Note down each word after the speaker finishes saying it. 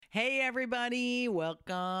Hey, everybody.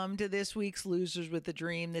 Welcome to this week's Losers with the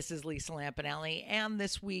Dream. This is Lisa Lampanelli, and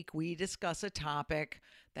this week we discuss a topic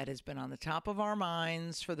that has been on the top of our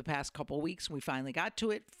minds for the past couple weeks. We finally got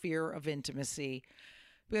to it, fear of intimacy.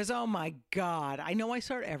 Because, oh my God, I know I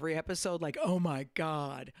start every episode like, oh my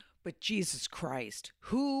God, but Jesus Christ,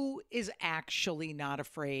 who is actually not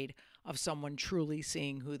afraid of someone truly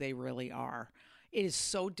seeing who they really are? It is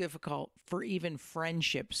so difficult for even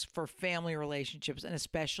friendships, for family relationships, and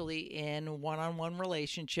especially in one-on-one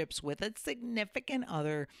relationships with a significant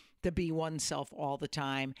other to be oneself all the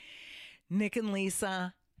time. Nick and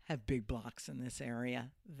Lisa have big blocks in this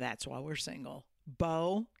area. That's why we're single.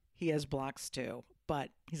 Bo, he has blocks too, but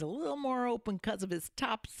he's a little more open because of his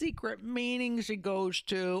top secret meetings he goes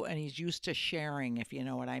to, and he's used to sharing, if you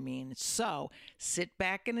know what I mean. So sit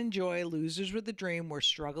back and enjoy Losers with the Dream. We're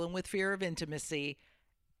struggling with fear of intimacy,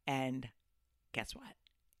 and guess what?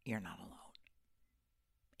 You're not alone.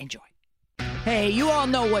 Enjoy. Hey, you all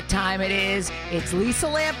know what time it is. It's Lisa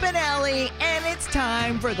Lampanelli, and it's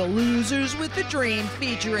time for the Losers with the Dream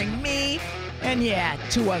featuring me and, yeah,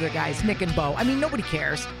 two other guys, Nick and Bo. I mean, nobody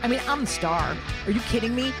cares. I mean, I'm the star. Are you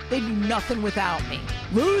kidding me? They do nothing without me.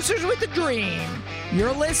 Losers with the Dream.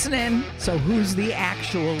 You're listening, so who's the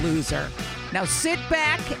actual loser? Now sit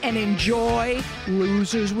back and enjoy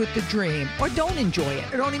Losers with the Dream. Or don't enjoy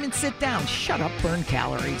it. Or don't even sit down. Shut up, burn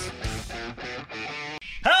calories.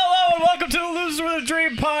 Hello and welcome to the Loser with a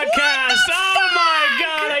Dream podcast. Oh my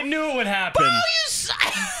God, I knew it would happen.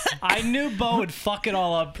 I knew Bo would fuck it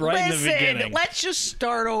all up right in the beginning. Let's just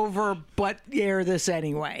start over, but air this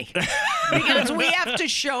anyway. Because we have to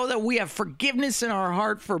show that we have forgiveness in our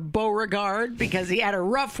heart for Beauregard because he had a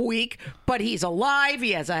rough week, but he's alive.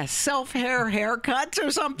 He has a self-hair haircut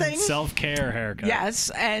or something. Self-care haircut.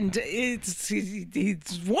 Yes, and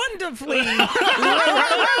he's wonderfully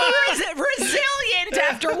resilient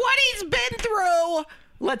after what he's been through.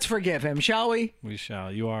 Let's forgive him, shall we? We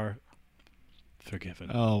shall. You are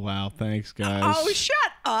forgiven. Oh, wow. Thanks, guys. Oh, shut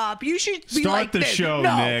up. You should be Start like the this. show,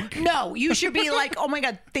 no, Nick. No, you should be like, oh my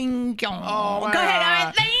God, ding dong. Oh, go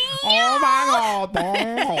ahead. Ding oh, my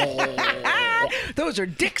God. Those are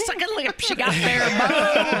dick-sucking lips you got there,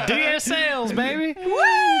 Bo. Do your sales, baby. Woo!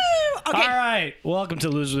 Okay. All right. Welcome to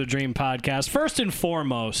Loser with a Dream podcast. First and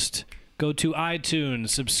foremost, go to iTunes,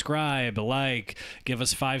 subscribe, like, give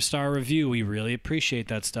us 5-star review. We really appreciate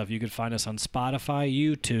that stuff. You could find us on Spotify,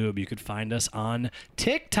 YouTube. You could find us on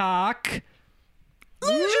TikTok.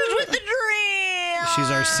 Losers with the Dream.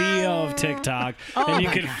 She's our CEO of TikTok. Oh and you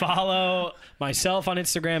my can God. follow myself on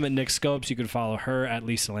Instagram at Nick Scopes. You can follow her at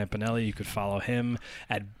Lisa Lampanelli. You could follow him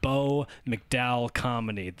at Bo McDowell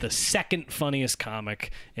Comedy, the second funniest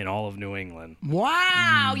comic in all of New England.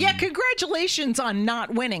 Wow. Yeah, congratulations on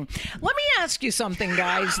not winning. Let me ask you something,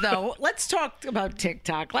 guys, though. Let's talk about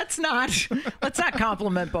TikTok. Let's not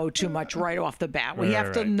compliment Bo too much right off the bat. We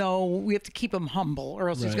have to keep him humble or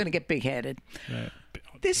else he's going to get big-headed. Right.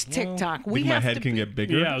 This TikTok, we Think my have head to can be get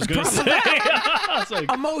bigger? Yeah, I was going to say. I was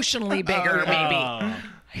like, emotionally bigger, maybe. oh.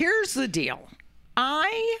 Here's the deal.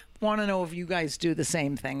 I want to know if you guys do the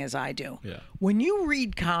same thing as I do. Yeah. When you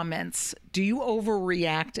read comments, do you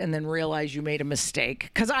overreact and then realize you made a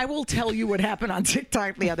mistake? Because I will tell you what happened on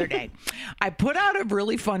TikTok the other day. I put out a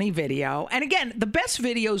really funny video. And again, the best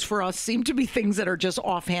videos for us seem to be things that are just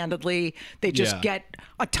offhandedly. They just Yeah. get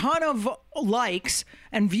a ton of likes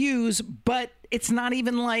and views, but it's not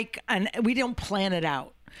even like, we don't plan it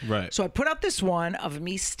out. Right. So I put out this one of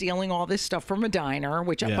me stealing all this stuff from a diner,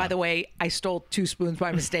 which, Yeah. by the way, I stole 2 spoons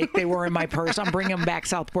by mistake. They were in my purse. I'm bringing them back,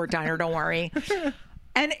 Southport Diner. Don't worry.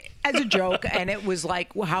 And as a joke, and it was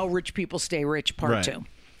like how rich people stay rich, part Right. 2.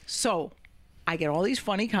 So I get all these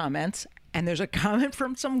funny comments, and there's a comment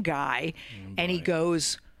from some guy, and he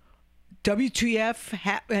goes,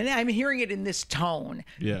 WTF, and I'm hearing it in this tone.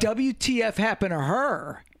 Yeah. WTF happened to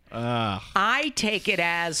her. Ah, I take it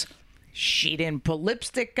as she didn't put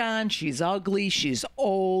lipstick on. She's ugly. She's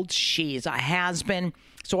old. She's a has-been.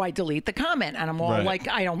 So I delete the comment, and I'm all Right. like,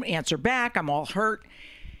 I don't answer back. I'm all hurt.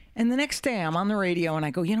 And the next day I'm on the radio, and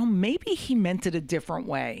I go, maybe he meant it a different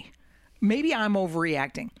way. Maybe I'm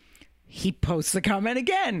overreacting. He posts the comment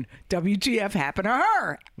again. WTF happened to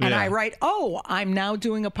her? And Yeah. I write, I'm now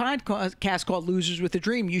doing a podcast called Losers with a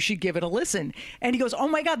Dream. You should give it a listen. And he goes, oh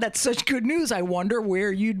my God, that's such good news. I wonder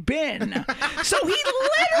where you'd been. So he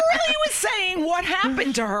literally was saying, what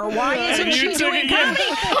happened to her? Why isn't And she you took doing it- comedy?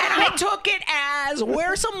 And I took it as,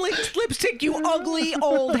 wear some lipstick, you ugly,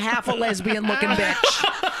 old, half a lesbian looking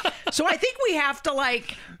bitch. So I think we have to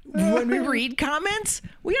when we read comments,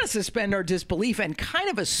 we got to suspend our disbelief and kind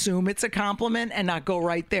of assume it's a compliment and not go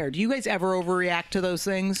right there. Do you guys ever overreact to those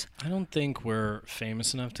things? I don't think we're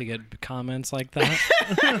famous enough to get comments like that,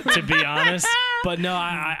 to be honest. But no,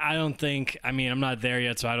 I don't think. I mean, I'm not there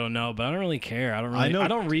yet, so I don't know. But I don't really care. I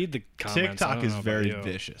don't read the comments. TikTok is very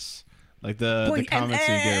vicious. Like the comments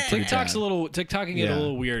you get are pretty bad. TikTok can get a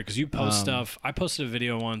little weird because you post stuff. I posted a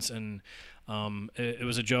video once and. It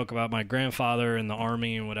was a joke about my grandfather in the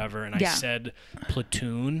army and whatever, and I said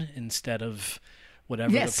platoon instead of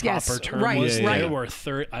whatever the proper term was. There were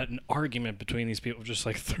an argument between these people, just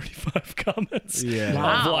like 35 comments.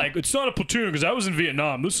 Wow. Of like, it's not a platoon because I was in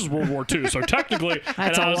Vietnam. This is World War II, so technically,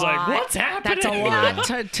 and I was like, what's happening? That's a lot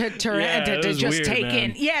to just weird, take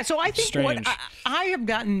man. in. Yeah, so I think Strange. what I have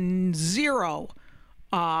gotten zero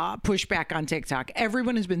pushback on TikTok.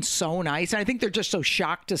 Everyone has been so nice. And I think they're just so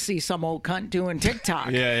shocked to see some old cunt doing TikTok.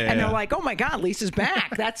 And they're like, oh my God, Lisa's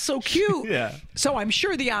back. That's so cute. So I'm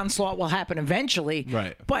sure the onslaught will happen eventually.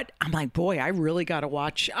 Right. But I'm like, boy, I really got to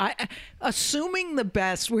watch. Assuming the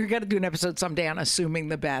best. We're going to do an episode someday on assuming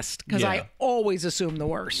the best because I always assume the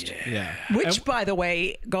worst. Which, by the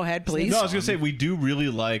way, go ahead, please. No, I was going to say, we do really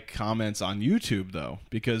like comments on YouTube, though,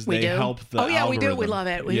 because they help the algorithm. We do. We love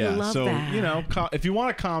it. We love that. So, you know, if you want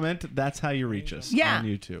to comment, that's how you reach us on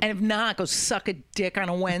YouTube. And if not, go suck a dick on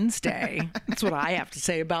a Wednesday. That's what I have to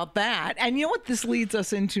say about that. And you know what this leads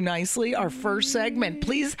us into nicely? Our first segment.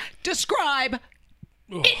 Please describe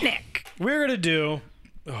it, Nick. We're going to do...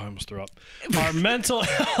 Oh, I almost threw up. Our mental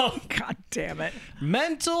health... God damn it.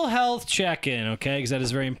 Mental health check-in, okay? Because that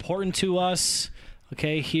is very important to us.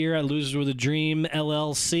 Okay, here at Losers with a Dream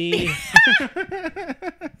LLC. Is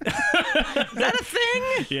that a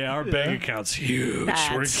thing? Yeah, our bank account's huge. That's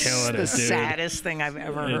We're killing it, the dude. saddest thing I've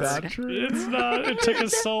ever heard. It's not. It took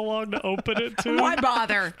us so long to open it, too. Why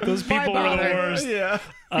bother? Those people were the worst. Yeah.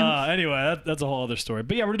 Anyway, that's a whole other story.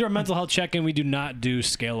 But yeah, we're going to do our mental health check-in. We do not do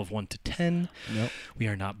scale of 1 to 10. Nope. We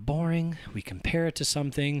are not boring. We compare it to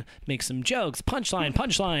something, make some jokes. Punchline.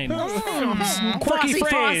 Quirky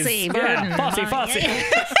phrase. Yeah, Fosse.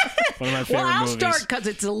 One of my favorite I'll movies. start because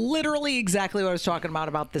it's literally exactly what I was talking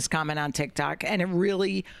about this comment on TikTok. And it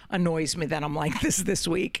really annoys me that I'm like this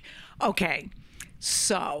week. Okay,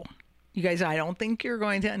 so you guys, I don't think you're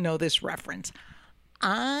going to know this reference.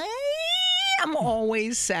 I'm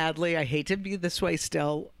always, sadly, I hate to be this way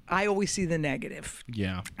still, I always see the negative.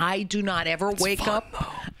 Yeah. I do not ever wake up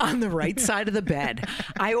on the right side of the bed.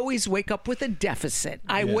 I always wake up with a deficit.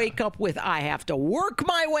 I wake up with, I have to work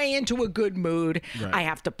my way into a good mood. Right. I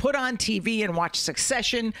have to put on TV and watch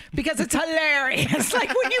Succession because it's hilarious. Like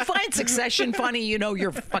when you find Succession funny, you know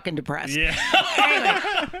you're fucking depressed. Yeah.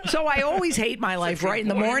 Anyway, so I always hate my life right in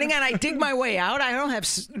the morning and I dig my way out. I don't have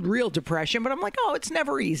real depression, but I'm like, oh, it's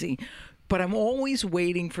never easy. But I'm always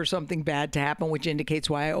waiting for something bad to happen, which indicates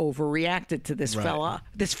why I overreacted to this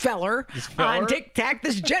feller on TikTok,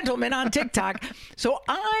 this gentleman on TikTok. So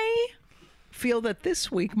I feel that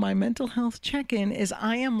this week my mental health check-in is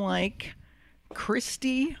I am like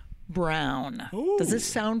Christy Brown. Ooh. Does this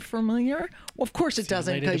sound familiar? Well, of course it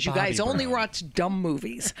doesn't because you guys only watch dumb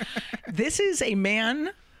movies. This is a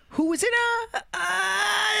man who was in a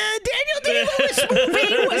Daniel Day-Lewis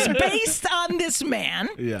movie was based on this man.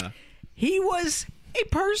 Yeah. He was a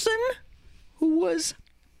person who was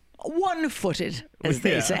one-footed, as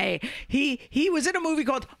they say. He was in a movie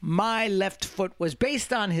called My Left Foot, was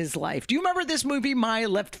based on his life. Do you remember this movie, My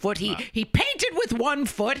Left Foot? He painted with one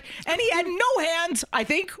foot, and he had no hands, I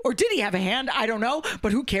think. Or did he have a hand? I don't know.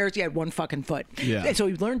 But who cares? He had one fucking foot. Yeah. And so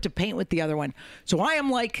he learned to paint with the other one. So I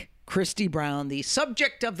am like Christy Brown, the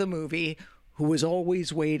subject of the movie, who was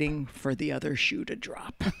always waiting for the other shoe to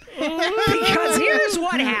drop. Because here's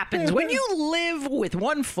what happens. When you live with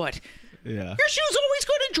one foot, your shoe's always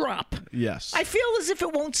going to drop. Yes. I feel as if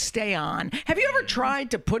it won't stay on. Have you ever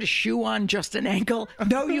tried to put a shoe on just an ankle?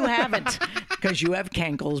 No, you haven't. Because you have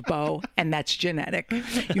cankles, Bo, and that's genetic.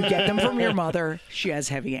 You get them from your mother. She has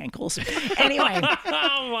heavy ankles. Anyway.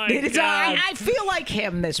 Oh, my God. I feel like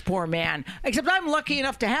him, this poor man. Except I'm lucky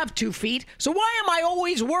enough to have 2 feet. So why am I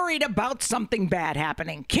always worried about something bad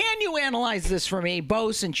happening? Can you analyze this for me,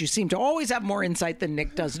 Bo, since you seem to always have more insight than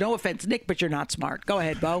Nick does? No offense, Nick, but you're not smart. Go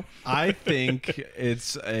ahead, Bo. I think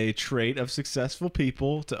it's a trait of successful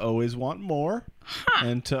people to always want more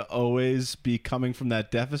and to always be coming from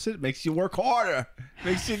that deficit. It makes you work harder.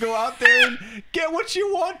 Makes you go out there and get what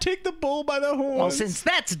you want. Take the bull by the horns. Well, since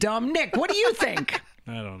that's dumb, Nick, what do you think?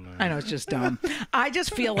 I don't know. I know it's just dumb. I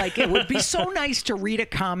just feel like it would be so nice to read a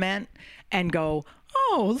comment and go,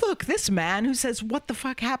 oh, look, this man who says, what the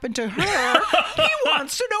fuck happened to her? He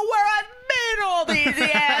wants to know where I've in all these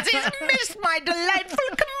years. He's missed my delightful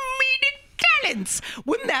comedic talents.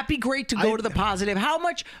 Wouldn't that be great to go to the positive? How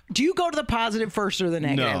much do you go to the positive first or the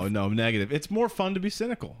negative? No, negative. It's more fun to be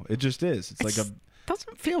cynical. It just is. It's like a.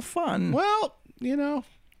 Doesn't feel fun. Well,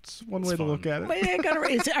 it's one way to look at it. But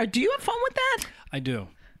yeah, do you have fun with that? I do.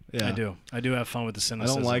 Yeah. I do have fun with the I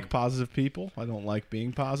cynicism. don't like positive people. I don't like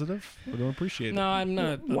being positive. I don't appreciate it. No, I'm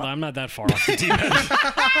not. I'm not that far off the deep end.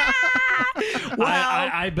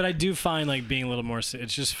 But I do find like being a little more. It's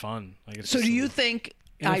just fun. Like it's So just do a you little- think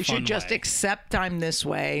in a I should fun just way. accept I'm this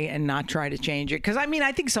way and not try to change it? Because I mean,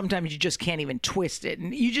 I think sometimes you just can't even twist it,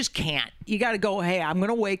 and you just can't. You got to go, hey, I'm going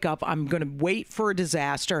to wake up, I'm going to wait for a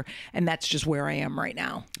disaster, and that's just where I am right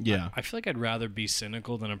now. Yeah. I feel like I'd rather be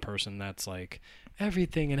cynical than a person that's like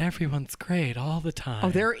everything and everyone's great all the time.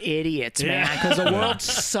 Oh, they're idiots, man, because the world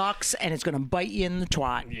sucks and it's going to bite you in the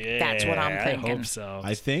twat. That's what I'm thinking. I hope so.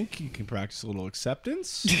 I think you can practice a little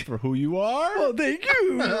acceptance for who you are. Well, thank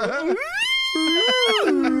you.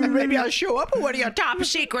 Maybe I'll show up at one of your top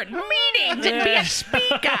secret meetings and be a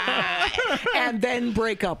speaker and then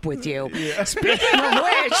break up with you. Speaking of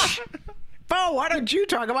which, Bo, why don't you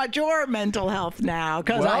talk about your mental health now?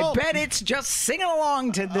 Because I Well- bet it's just singing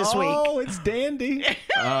along to this week. Oh, it's dandy.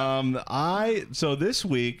 So this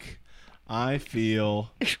week I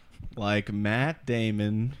feel like Matt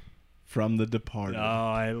Damon from The Departed. Oh,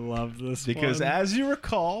 I love this Because one. as you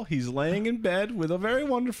recall, he's laying in bed with a very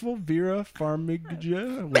wonderful Vera Farmiga.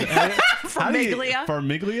 Farmiga?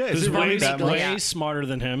 Farmiga? Who's Is it way, really that much? way smarter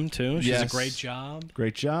than him too. She's a Yes. great job.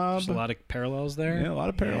 Great job. There's a lot of parallels there. Yeah, a lot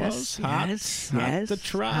of parallels. Hot, hot to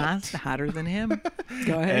trot. Hotter than him.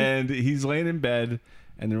 Go ahead. And he's laying in bed,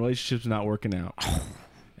 and the relationship's not working out.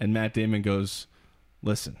 And Matt Damon goes,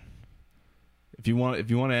 "Listen, if you want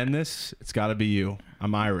to end this, it's got to be you.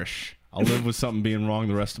 I'm Irish. I'll live with something being wrong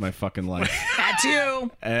the rest of my fucking life." That's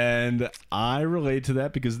you. And I relate to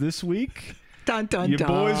that because this week, Dun, dun, your dun.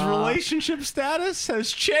 boy's relationship status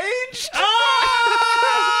has changed.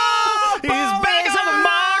 Oh! He's back on the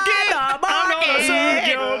market.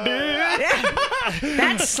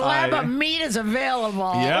 That slab of meat is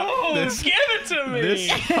available. Yep. Give it to me. This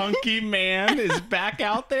hunky man is back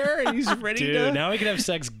out there, and he's ready Dude, to now we can have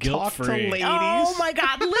sex talk guilt-free. to ladies. Oh my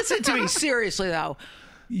God. Listen to me. Seriously, though.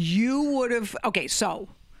 You would have. Okay, so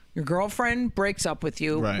your girlfriend breaks up with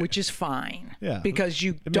you, Right. which is fine. Yeah. Because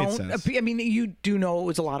you It made don't. sense. I mean, you do know it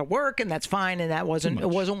was a lot of work, and that's fine, and it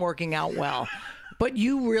wasn't working out well. But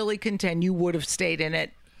you really contend you would have stayed in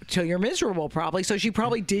it till you're miserable, probably. So she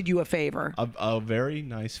probably did you a favor. A very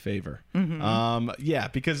nice favor. Mm-hmm. Yeah,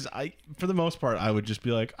 because for the most part, I would just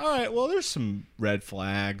be like, all right, well, there's some red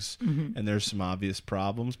flags Mm-hmm. and there's some obvious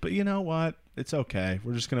problems, but you know what? It's okay.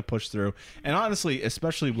 We're just going to push through. And honestly,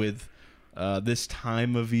 especially with this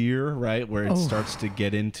time of year, right, where it starts to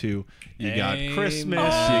get into, you got Amen. Christmas,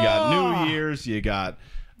 you got New Year's, you got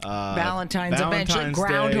Valentine's eventually. Valentine's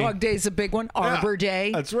Groundhog Day. Day's a big one. Arbor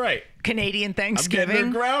Day. That's right. Canadian I'm getting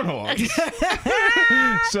Thanksgiving. their groundhogs.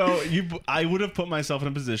 So I would have put myself in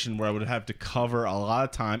a position where I would have to cover a lot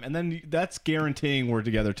of time, and then that's guaranteeing we're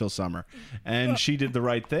together till summer. And she did the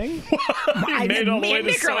right thing. I made did. all the Me way and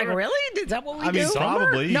to Nick are like, summer. really? Is that what we I do? mean,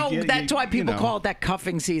 probably. No, You- that's you- why people you know. call it that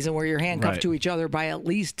cuffing season, where you're handcuffed Right. to each other by at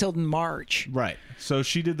least till March. Right. So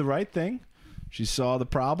she did the right thing. She saw the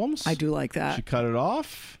problems. I do like that. She cut it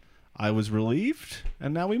off. I was relieved,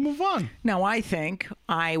 and now we move on. Now, I think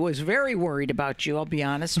I was very worried about you, I'll be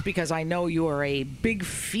honest, because I know you are a big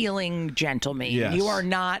feeling gentleman. Yes. You are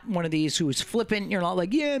not one of these who's flippant. You're not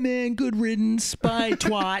like, yeah, man, good riddance, bye,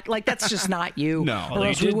 twat. Like, that's just not you. No. Or Although you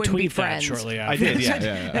else we did wouldn't be tweet that friends. shortly after. I did, yeah.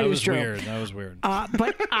 That That is was true. weird. That was weird.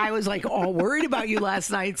 But I was like all worried about you last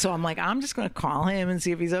night, so I'm like, I'm just gonna call him and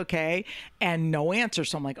see if he's okay, and no answer.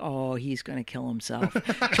 So I'm like, oh, he's gonna kill himself.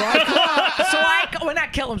 Well,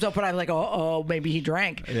 not kill himself, but I'm like, oh, maybe he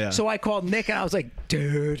drank. Yeah. So I called Nick and I was like,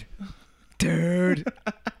 dude, did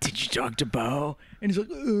you talk to Bo? And he's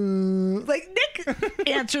like Nick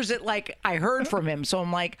answers it like I heard from him. So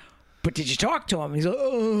I'm like, but did you talk to him? He's like, we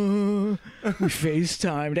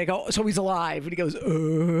FaceTimed. I go, so he's alive. And he goes, I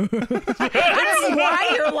don't know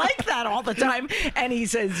why you're like that all the time. And he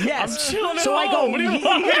says, yes. I'm chilling at So I go, home. What do you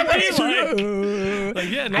want me to be "Uh." Like,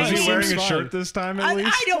 yeah, no, I Is mean, he it wearing seems a fine. shirt this time at least?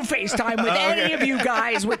 I don't FaceTime with any of you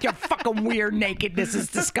guys with your fucking weird nakedness.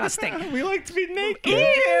 It's disgusting. We like to be naked.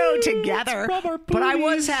 Ew, together. rub our But I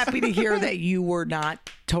was booties. happy to hear that you were not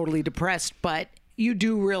totally depressed, but you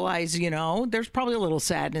do realize, there's probably a little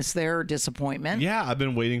sadness there or disappointment. Yeah, I've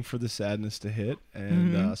been waiting for the sadness to hit,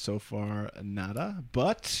 and so far, nada.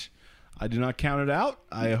 But I do not count it out.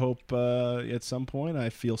 I hope at some point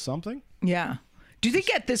I feel something. Yeah. Do you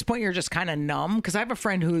think at this point you're just kind of numb? Because I have a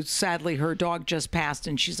friend who sadly her dog just passed,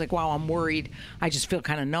 and she's like, "Wow, I'm worried. I just feel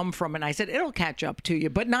kind of numb from it." And I said, "It'll catch up to you,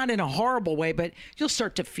 but not in a horrible way. But you'll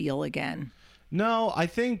start to feel again." No, I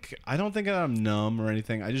don't think I'm numb or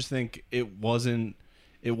anything. I just think it wasn't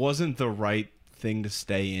the right thing to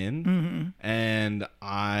stay in, and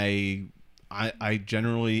I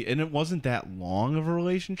generally, and it wasn't that long of a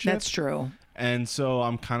relationship. That's true. And so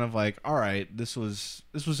I'm kind of like, all right, this was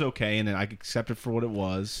okay, and then I accept it for what it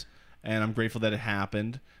was, and I'm grateful that it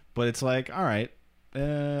happened. But it's like, all right,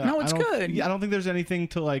 No, it's good. Yeah, I don't think there's anything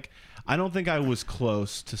to like. I don't think I was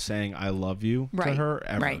close to saying I love you to her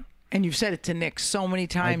ever. Right. And you've said it to Nick so many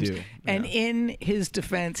times. do, And yeah. in his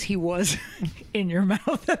defense, he was in your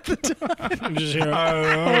mouth at the time. I'm just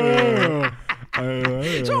here.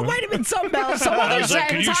 So it might have been some I other was like,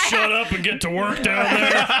 can sentence. you shut up and get to work down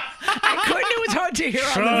there? I couldn't. It was hard to hear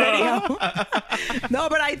on the video. No,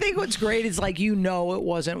 but I think what's great is like it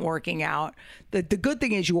wasn't working out. The good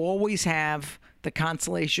thing is you always have the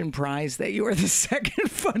consolation prize that you are the second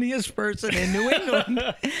funniest person in New England,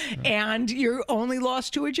 and you're only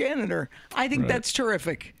lost to a janitor. I think that's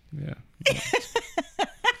terrific. Yeah.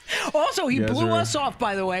 Also, he You guys blew are- us off,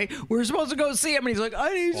 by the way. We were supposed to go see him, and he's like,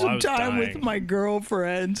 I need I some was time with dying. my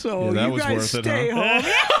girlfriend, so Yeah, that you was guys worth it, stay huh?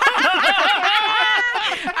 home.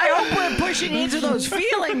 I hope we're pushing into those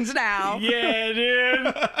feelings now. Yeah, dude.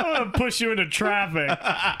 I'm gonna push you into traffic.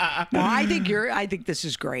 No, I think this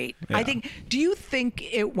is great. Do you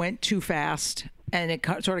think it went too fast and it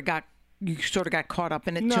you sort of got caught up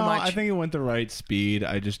in it No, too much? I think it went the right speed.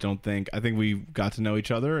 I think we got to know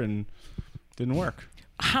each other and didn't work.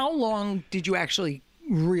 How long did you actually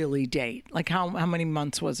really date? Like how many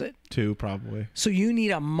months was it? 2 probably. So you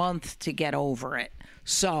need a month to get over it.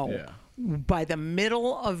 So Yeah. by the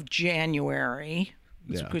middle of January,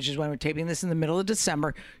 Yeah. which is when we're taping this in the middle of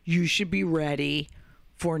December, you should be ready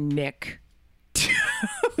for Nick to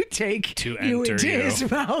take To you enter into you.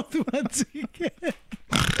 his mouth once again.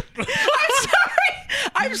 I'm sorry.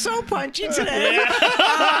 I'm so punchy today.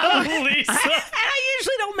 Lisa. And I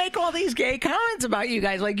usually don't make all these gay comments about you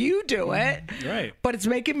guys like you do it. Right. But it's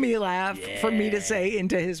making me laugh for me to say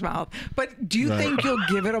into his mouth. But do you think you'll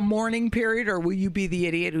give it a mourning period, or will you be the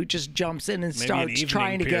idiot who just jumps in and Maybe an starts evening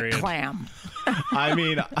trying to period. get clam? I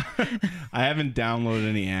mean, I haven't downloaded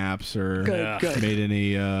any apps or Good. made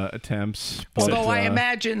any attempts. but, Although I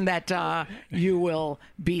imagine that you will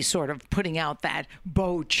be sort of putting out that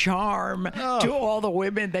beau charm to all the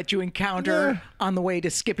women that you encounter on the way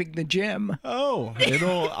to skipping the gym.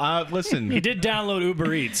 it'll listen. He did download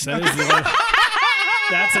Uber Eats. That is the one.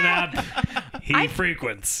 That's an app he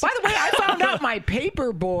frequents. By the way, I found out my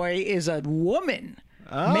paper boy is a woman.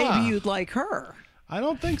 Maybe you'd like her. I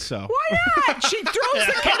don't think so. Why not? She throws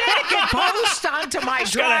the Connecticut Post onto my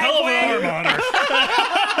Got a hell of driveway. an arm on her.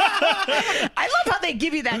 I love how they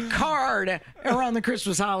give you that card around the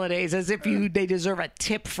Christmas holidays as if they deserve a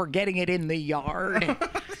tip for getting it in the yard.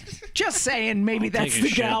 Just saying, maybe that's take a the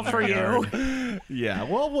shit gal in the for you. yard. Yeah.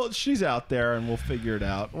 Well, she's out there, and we'll figure it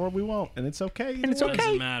out, or we won't, and it's okay. And it's okay.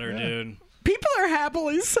 Doesn't matter, dude. People are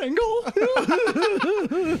happily single.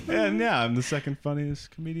 And yeah, I'm the second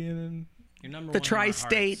funniest comedian in. You're number The one in our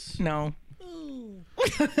tri-state, hearts. no.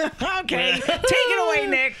 Okay, take it away,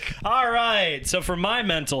 Nick. All right. So for my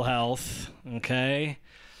mental health, okay,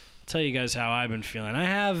 I'll tell you guys how I've been feeling.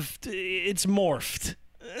 It's morphed.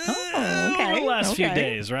 Over the last few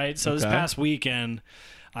days, right? So this Okay. past weekend,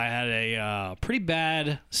 I had a pretty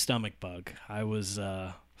bad stomach bug. I was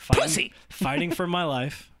Pussy. fighting for my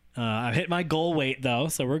life. I hit my goal weight though,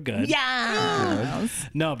 so we're good. Yeah.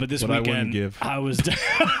 No, but this What I wouldn't weekend give. I was.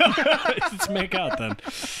 Let's make out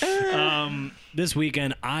then. This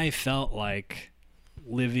weekend I felt like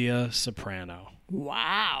Livia Soprano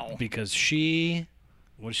Wow. because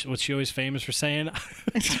what's she always famous for saying?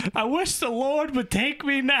 I wish the Lord would take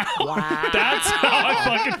me now. Wow. That's how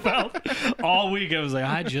I fucking felt all week. I was like,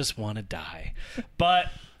 I just want to die.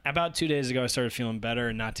 But about 2 days ago, I started feeling better,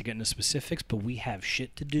 and not to get into specifics, but we have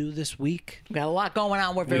shit to do this week. We got a lot going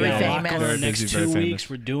on. We're We very got a lot famous. going on. Very Next busy, very 2 famous. weeks,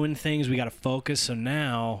 we're doing things. We got to focus. So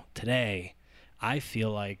now, today, I feel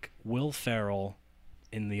like Will Ferrell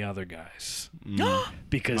in The Other Guys.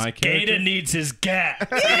 Because My character? Gata needs his gat.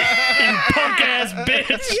 You punk ass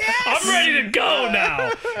bitch. I'm ready to go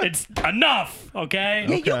now. It's enough, okay?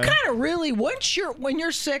 Yeah, you Okay. kind of really when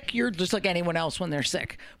you're sick, you're just like anyone else when they're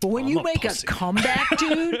sick. But when I'm you a make pussy. a comeback,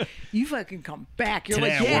 dude, you fucking come back. You're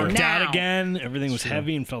Today like, yeah, I worked now. out again. Everything was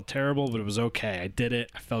heavy and felt terrible, but it was okay. I did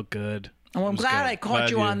it. I felt good. Oh, I'm It was glad good. I caught Glad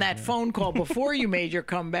you you- on that phone call before you made your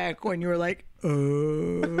comeback when you were like,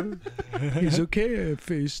 He's okay. I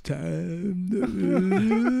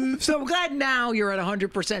FaceTime. So I'm glad now you're at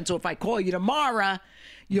 100%. So if I call you tomorrow,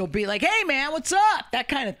 you'll be like, hey, man, what's up? That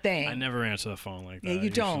kind of thing. I never answer the phone like that. Yeah, you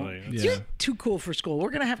don't. usually. Yeah. You're too cool for school. We're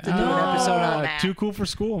going to have to do an episode on that. Too cool for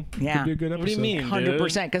school. Yeah. Could be a good What do episode. you mean,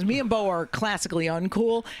 100%. Because me and Bo are classically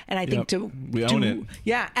uncool. And I think Yep. We own it.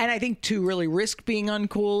 Yeah. And I think to really risk being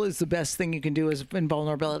uncool is the best thing you can do is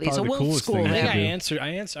invulnerability. Probably So the we'll coolest school thing I to think him. do. I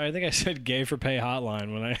answered. I think I said gay for pay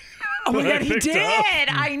hotline when I. Oh my when I God, he picked did. up.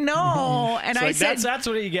 I know. And It's I like, said, that's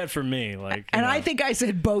what you get from me. Like, and you know. I think I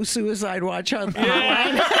said Bo Suicide Watch on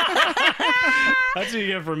That's what you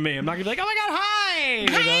get from me. I'm not gonna be like, oh my god, hi. You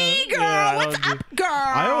know? Hey, girl, Yeah, I what's don't up, girl?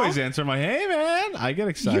 I always answer my, hey, man. I get You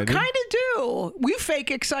excited. kind of do. We fake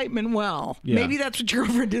excitement well. Yeah. Maybe that's what your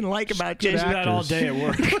girlfriend didn't like about you. do that all actors. day at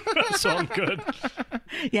work, so I'm good.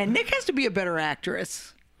 Yeah, Nick has to be a better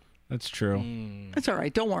actress. That's true. That's all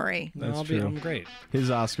right. Don't worry. That's true. true. I'm great. His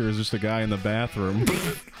Oscar is just a guy in the bathroom.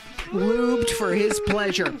 Lubed for his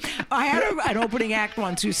pleasure. I had an opening act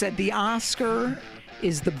once who said the Oscar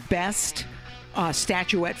is the best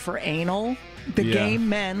statuette for anal. The Yeah. gay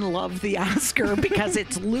men love the Oscar because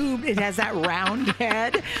it's lubed. It has that round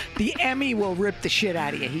head. The Emmy will rip the shit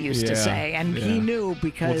out of you, he used to Yeah, say. And he yeah. knew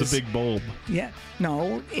because... Well, it's a big bulb. Yeah.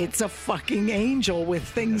 No, it's a fucking angel with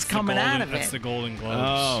things coming out of That's it. the Golden Globes.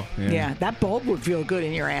 Oh, Yeah, that bulb would feel good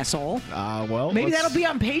in your asshole. Well, Maybe let's- that'll be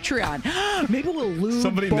on Patreon. Maybe we'll lube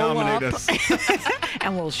Somebody Bo nominate up us.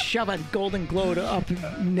 and we'll shove a golden glow up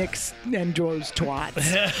Nick's and Joe's twats.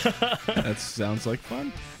 That sounds like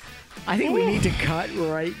fun. I think we need to cut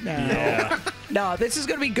right now. Yeah. No, this is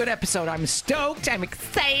going to be a good episode. I'm stoked. I'm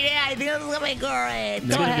excited. I think this is going to be great.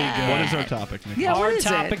 Go gonna be ahead. What is our topic, Nick? Yeah, what Our is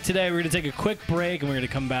topic it? today, we're going to take a quick break and we're going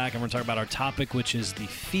to come back and we're going to talk about our topic, which is the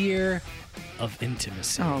fear of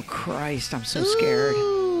intimacy. Oh, Christ. I'm so scared.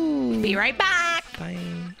 Be right back. Bye.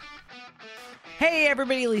 Hey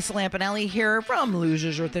everybody, Lisa Lampanelli here from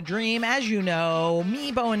Losers with a Dream. As you know,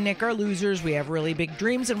 me, Bo, and Nick are losers. We have really big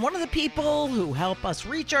dreams, and one of the people who help us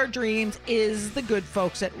reach our dreams is the good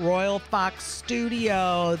folks at Royal Fox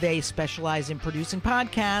Studio. They specialize in producing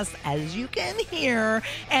podcasts, as you can hear,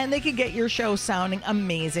 and they can get your show sounding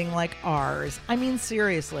amazing like ours. I mean,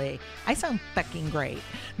 seriously, I sound fucking great.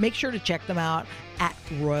 Make sure to check them out at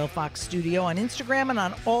Royal Fox Studio on Instagram and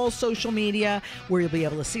on all social media, where you'll be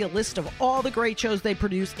able to see a list of all the great shows they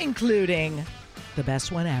produce, including the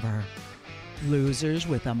best one ever, Losers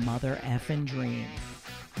with a Mother Effin' Dream.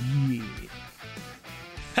 Yeah.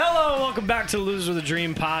 Hello, welcome back to Losers with a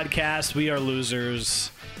Dream podcast. We are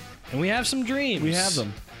losers, and we have some dreams. We have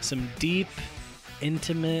them. Some deep,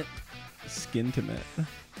 intimate. Skintimate.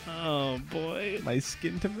 Oh boy, My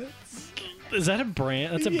Skintimates? is that a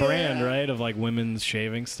brand? That's a Yeah. brand, right? Of like women's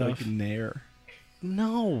shaving stuff. Like Nair.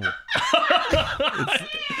 No,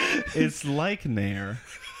 It's like Nair.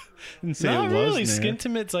 Didn't say not it was really. Nair.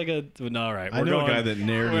 Skintimate's like a. No, all right. I We're know going, a guy that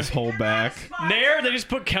Naired his whole back. Nair, they just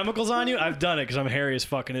put chemicals on you. I've done it because I'm hairy as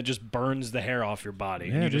fuck, and it just burns the hair off your body.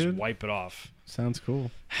 and Yeah, you just dude. wipe it off. Sounds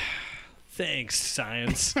cool. Thanks,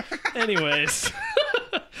 science. Anyways,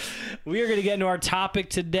 we are going to get into our topic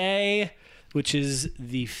today, which is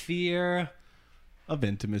the fear. Of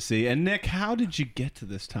intimacy. And Nick, how did you get to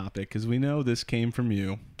this topic? Because we know this came from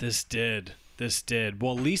you. This did.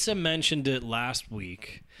 Well, Lisa mentioned it last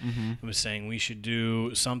week. It was saying we should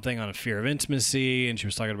do something on a fear of intimacy, and she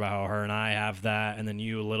was talking about how her and I have that, and then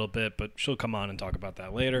you a little bit, but she'll come on and talk about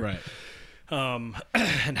that later.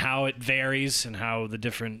 And how it varies and how the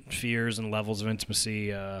different fears and levels of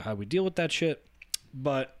intimacy, how we deal with that shit.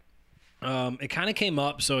 But it kind of came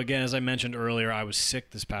up. So again, as I mentioned earlier, I was sick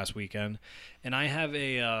this past weekend, and I have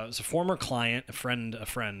it's a former client, a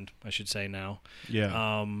friend, I should say now.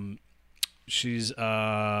 Yeah. She's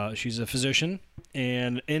a physician,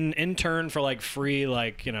 and in intern for like free,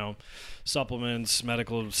 like, you know, supplements,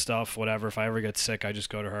 medical stuff, whatever. If I ever get sick, I just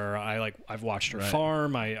go to her. I've watched her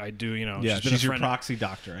farm. I do, you know. yeah, been she's a your friend. proxy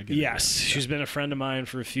doctor. I get Yes, it. she's been a friend of mine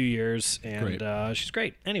for a few years, and Great. she's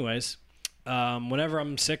great. Anyways, whenever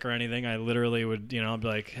I'm sick or anything, I literally would, you know, I'd be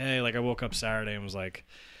like, hey, like I woke up Saturday and was like,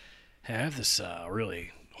 hey, I have this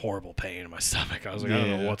really horrible pain in my stomach. I was like, I don't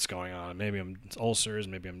know Yeah. what's going on. Maybe it's ulcers.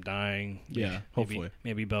 Maybe I'm dying. Yeah, hopefully.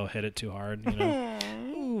 Maybe Bo hit it too hard. You know.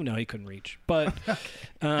 Ooh, no, he couldn't reach. But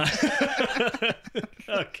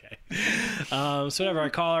okay. So whenever I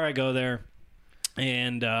call her, I go there,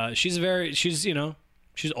 and she's you know,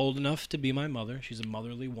 she's old enough to be my mother. She's a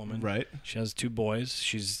motherly woman. Right. She has 2 boys.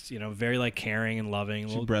 She's, you know, very like caring and loving.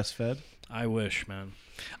 She Well, breastfed. I wish, man.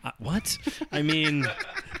 What? I mean,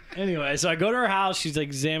 Anyway, so I go to her house. She's like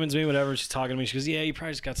examines me, whatever. She's talking to me. She goes, "Yeah, you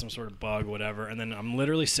probably just got some sort of bug, whatever." And then I'm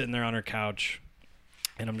literally sitting there on her couch,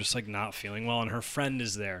 and I'm just like not feeling well. And her friend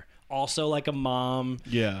is there, also like a mom.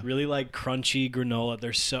 Yeah. Really like crunchy granola.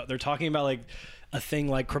 They're talking about like a thing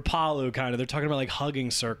like Kripalu kind of. They're talking about like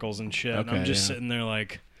hugging circles and shit. And I'm just sitting there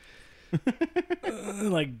like.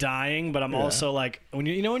 Like dying, but I'm also like when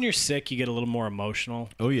when you're sick, you get a little more emotional.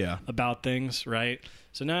 Oh yeah. About things, right?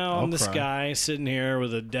 So now I'm this guy sitting here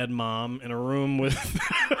with a dead mom in a room with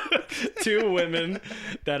two women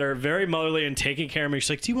that are very motherly and taking care of me. She's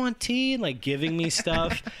like, "Do you want tea?" and like giving me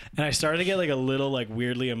stuff. And I started to get like a little like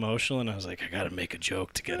weirdly emotional, and I was like, I gotta make a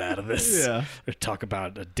joke to get out of this. Yeah. Or talk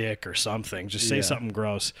about a dick or something. Just say something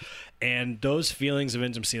gross. And those feelings of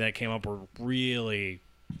intimacy that came up were really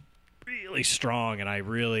strong, and I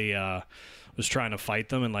really was trying to fight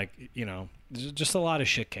them, and like just a lot of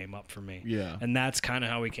shit came up for me. Yeah. And that's kind of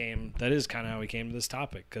how we came to this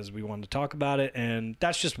topic, because we wanted to talk about it. And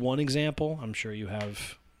that's just one example. I'm sure you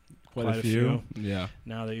have quite a few. Yeah.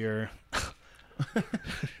 Now that you're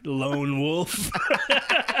lone wolf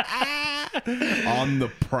on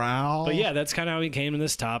the prowl. But yeah, that's kind of how we came to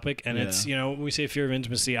this topic. And it's, when we say fear of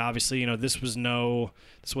intimacy, obviously, this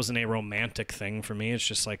wasn't a romantic thing for me. It's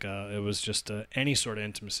just like it was just any sort of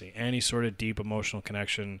intimacy, any sort of deep emotional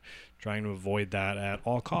connection, trying to avoid that at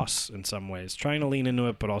all costs in some ways, trying to lean into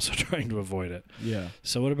it, but also trying to avoid it. Yeah.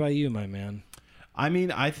 So what about you, my man? I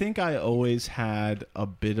mean, I think I always had a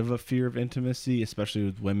bit of a fear of intimacy, especially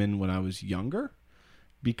with women when I was younger,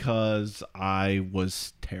 because I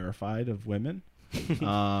was terrified of women. You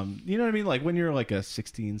know what I mean? Like when you're like a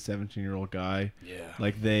 16, 17-year-old guy,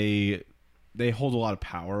 like they hold a lot of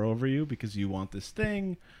power over you because you want this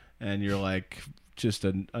thing, and you're like just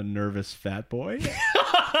a nervous fat boy.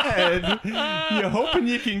 And you're hoping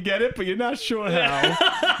you can get it, but you're not sure how.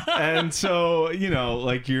 And so,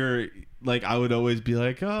 like I would always be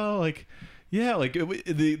like, oh, like, yeah, like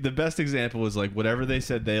the best example was like whatever they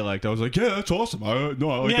said they liked. I was like, yeah, that's awesome. I like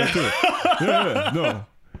that too. No.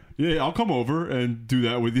 Yeah, I'll come over and do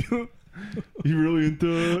that with you. You really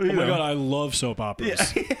into? Oh my god, I love soap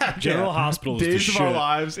operas. General Hospital is Days the of shit. Our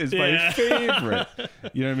Lives is my favorite.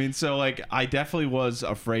 You know what I mean? So like, I definitely was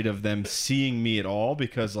afraid of them seeing me at all,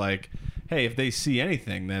 because like, hey, if they see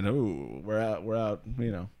anything, then we're out.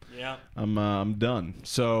 Yeah. I'm done.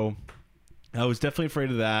 So I was definitely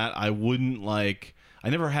afraid of that. I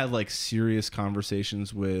never had like serious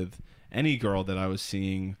conversations with any girl that I was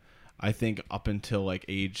seeing, I think up until like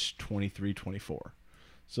age 23, 24.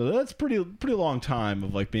 So that's pretty long time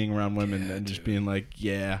of like being around women and just being like,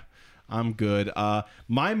 yeah, I'm good.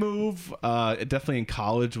 My move, definitely in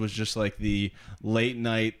college, was just like the late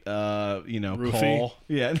night, Roofie? call.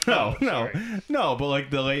 Yeah, no, but like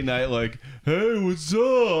the late night, like, hey, what's up? You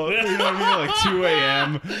know what I mean? Like 2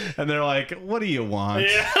 a.m. and they're like, what do you want?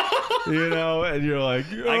 Yeah. And you're like,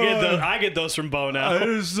 I get those from Bo now. I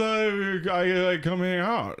just I like come hang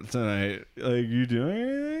out tonight. Like, you doing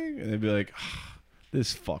anything? And they'd be like,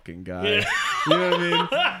 this fucking guy. Yeah. You know what I mean?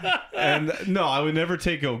 And no, I would never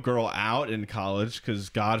take a girl out in college, because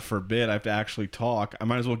God forbid I have to actually talk. I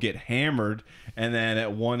might as well get hammered, and then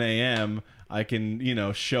at 1 a.m. I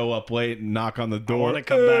can, show up late and knock on the door. I want to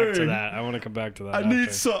come back to that. I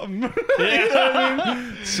need something. You know what I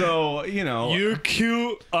mean? So, You're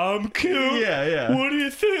cute. I'm cute. Yeah. What do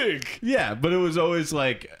you think? Yeah, but it was always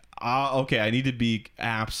like, okay, I need to be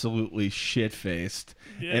absolutely shit-faced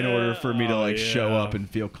in order for me to show up and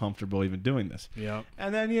feel comfortable even doing this. Yeah.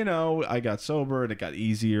 And then, I got sober and it got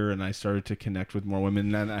easier, and I started to connect with more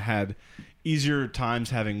women. And then I had easier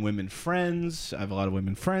times having women friends. I have a lot of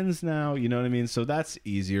women friends now, you know what I mean? So that's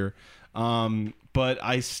easier. But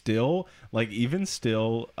I still, even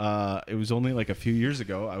still, it was only like a few years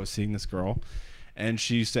ago, I was seeing this girl, and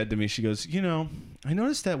she said to me, she goes, I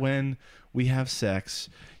noticed that when we have sex,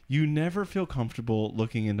 you never feel comfortable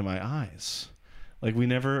looking into my eyes. Like we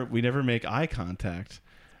never make eye contact.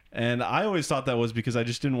 And I always thought that was because I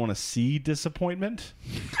just didn't want to see disappointment.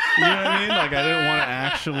 You know what I mean? Like I didn't want to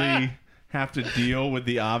actually have to deal with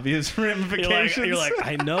the obvious ramifications. You're like,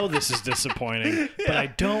 I know this is disappointing, but I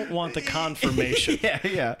don't want the confirmation that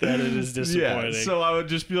it is disappointing. Yeah, so I would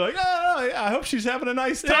just be like, I hope she's having a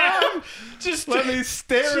nice time. Just let me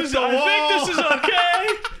stare at the wall. I think this is okay.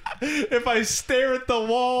 If I stare at the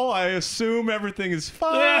wall, I assume everything is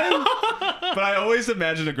fine. But I always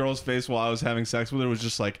imagined a girl's face while I was having sex with her was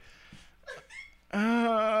just like, you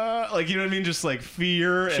know what I mean? Just like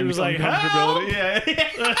fear and was like, uncomfortability. Yeah.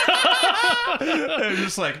 And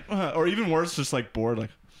just like, or even worse, just like bored,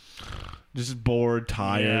 like just bored,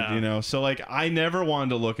 tired, So like I never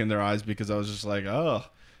wanted to look in their eyes because I was just like, oh,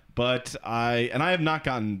 But I have not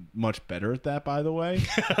gotten much better at that, by the way.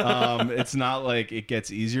 It's not like it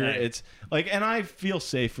gets easier. Hey. It's like, and I feel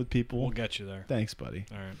safe with people. We'll get you there. Thanks, buddy.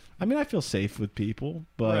 All right. I mean, I feel safe with people,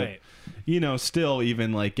 but Right. you know, still,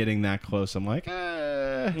 even like getting that close, I'm like,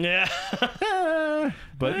 Yeah.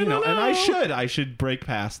 but you know, and I should break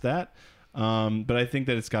past that. But I think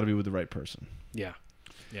that it's got to be with the right person. Yeah.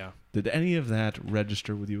 Yeah. Did any of that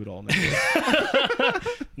register with you at all, Nicholas?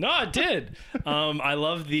 No, I did. I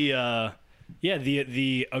love the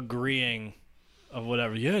the agreeing of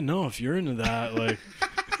whatever. Yeah, no, if you're into that, like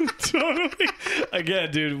totally.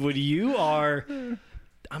 Again, dude, when you are,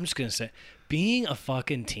 I'm just gonna say, being a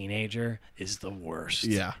fucking teenager is the worst.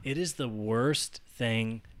 Yeah. It is the worst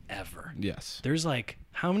thing ever. Yes. There's like,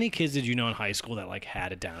 how many kids did you know in high school that like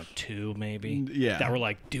had it down? 2 maybe? Yeah. That were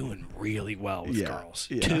like doing really well with Yeah. girls.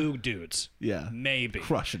 Yeah. 2 dudes. Yeah. Maybe.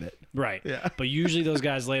 Crushing it. Right. Yeah. But usually those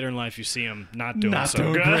guys later in life, you see them not doing Not so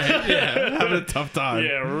doing good. great. Yeah. Having a tough time.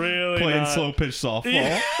 Yeah, really. Playing not. slow pitch softball.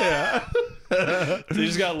 Yeah. They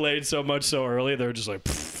just got laid so much so early, they're just like,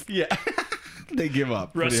 pfft, Yeah. They give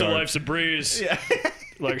up. rest pretty of hard. life's a breeze. Yeah.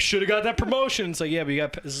 Like, should have got that promotion. It's like, yeah,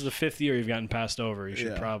 but this is the 5th year you've gotten passed over. You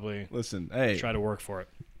should Yeah. probably Listen, hey, try to work for it.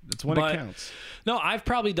 that's when but- it counts. No, I've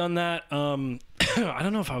probably done that. I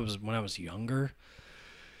don't know if when I was younger,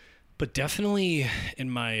 but definitely in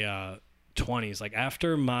my 20s. Like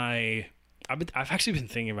after I've actually been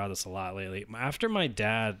thinking about this a lot lately. After my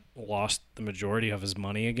dad lost the majority of his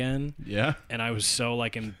money again, Yeah. and I was so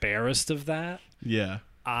like embarrassed of that, Yeah.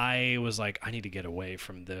 I was like, I need to get away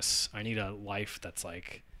from this. I need a life that's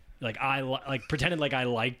like I pretended like I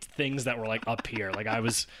liked things that were like up here. Like I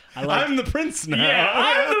liked, I'm the prince now. yeah,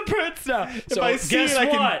 I'm the prince now. So I see guess it, I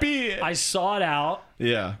can what? be it. I sought out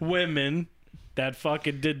Yeah. women that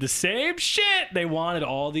fucking did the same shit. They wanted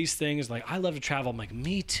all these things. Like, I love to travel. I'm like,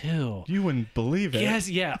 me too. You wouldn't believe it. Yes,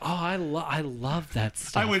 yeah. Oh, I love that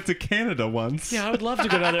stuff. I went to Canada once. Yeah, I would love to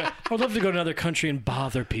go to another country and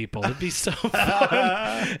bother people. It'd be so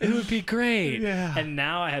fun. It would be great. Yeah. And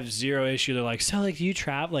now I have zero issue. They're like, so like, do you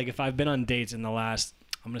travel? Like, if I've been on dates in the last,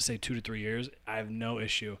 I'm gonna say 2 to 3 years, I have no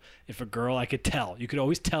issue. If a girl, I could tell. You could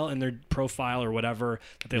always tell in their profile or whatever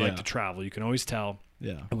that they like Yeah. to travel. You can always tell.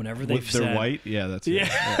 Yeah. And whenever they've They're said, white. Yeah, that's it.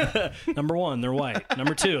 yeah. Number 1, they're white.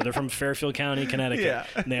 Number 2, they're from Fairfield County, Connecticut. Yeah.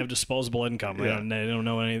 And they have disposable income. Yeah. They don't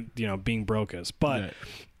know any, being broke is. But Right.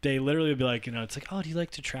 they literally would be like, it's like, oh, do you like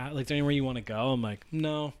to travel? Like, is there anywhere you want to go? I'm like,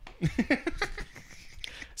 no.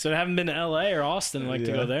 So I haven't been to LA or Austin. I'd like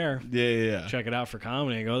to go there. Yeah, yeah, yeah. Check it out for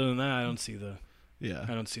comedy. Other than that, I don't see Yeah.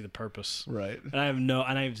 the purpose. Right. And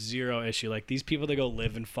I have zero issue. Like these people that go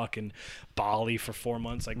live in fucking Bali for 4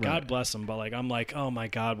 months, like God Right. bless them. But like, I'm like, oh my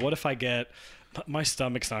God, what if I get, my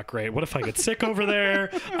stomach's not great. What if I get sick over there?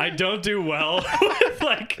 I don't do well with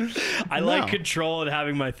like, I like No. control and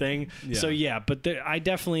having my thing. Yeah. So yeah, but I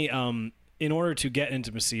definitely, in order to get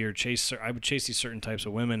intimacy or I would chase these certain types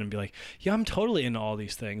of women and be like, yeah, I'm totally into all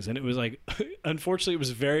these things. And it was like, unfortunately, it was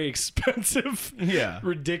very expensive, Yeah.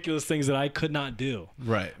 ridiculous things that I could not do.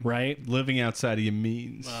 Right. Right. Living outside of your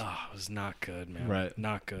means. Oh, it was not good, man. Right.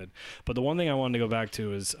 Not good. But the one thing I wanted to go back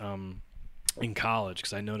to is in college,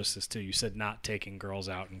 because I noticed this too. You said not taking girls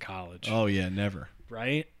out in college, Oh yeah, never.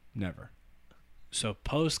 right? Never. So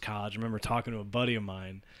post college, I remember talking to a buddy of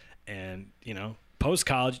mine, and post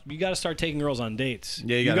college, you got to start taking girls on dates.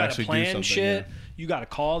 Yeah, you gotta gotta actually do plan something, shit. yeah. You got to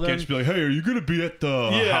call them. Can't just be like, hey, are you gonna be at the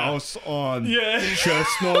Yeah. house on Yeah.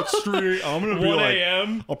 Chestnut Street? I'm gonna be 1 like,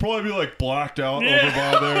 a.m. I'll probably be like blacked out Yeah. over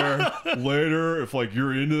by there later if like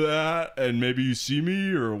you're into that and maybe you see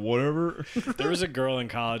me or whatever. There was a girl in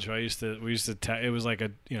college who we used to it was like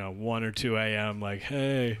a 1 or 2 a.m. like,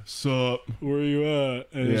 hey, Sup? where are you at?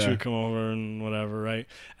 And then she Yeah. would come over and whatever, right?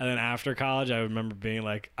 And then after college, I remember being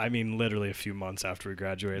like, I mean, literally a few months after we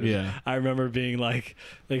graduated, Yeah. I remember being like,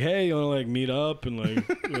 hey, you want to like meet up and like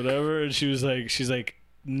whatever? And she's like,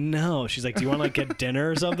 no. She's like, do you want to like get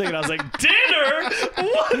dinner or something? And I was like, dinner?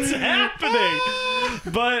 What's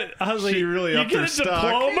happening? But I was like, She really you upped get her a stock.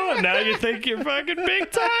 diploma? Now you think you're fucking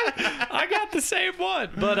big time? I got the same one.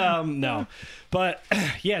 But no. But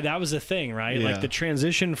yeah, that was the thing, right? Yeah. Like the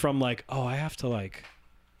transition from like, oh, I have to like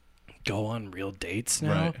go on real dates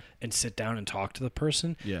now Right. and sit down and talk to the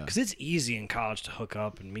person. Yeah. Because it's easy in college to hook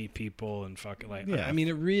up and meet people and fucking like, Yeah. I mean,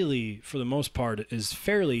 it really, for the most part, is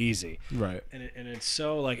fairly easy. Right. And it's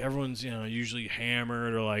so like everyone's usually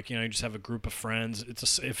hammered or like you just have a group of friends.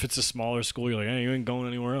 If it's a smaller school, you're like, hey, you ain't going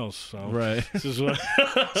anywhere else. So Right. this is what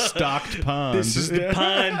Stocked pond. this is the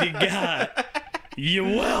pond you got. You're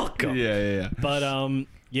welcome. Yeah, yeah, yeah. But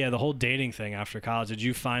yeah, the whole dating thing after college. Did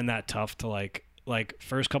you find that tough to like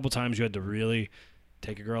first couple times you had to really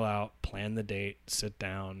take a girl out, plan the date, sit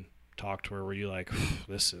down, talk to her, where you like,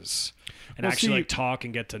 this is, and Well, actually see- like talk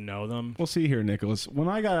and get to know them. Well, see here, Nicholas. When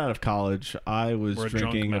I got out of college, I was We're a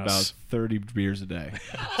drunk drinking mess. about 30 beers a day.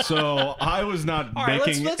 So I was not All right,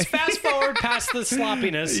 making. let's fast forward past the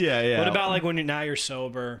sloppiness. Yeah. What about like when you're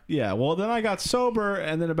sober? Yeah, well, then I got sober,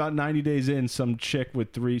 and then about 90 days in, some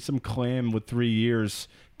clam with 3 years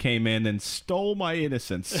came in and stole my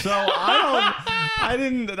innocence. So I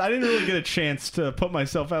didn't really get a chance to put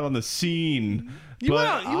myself out on the scene. You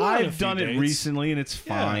But went on a I've few done it dates. recently, and it's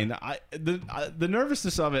Yeah. fine. The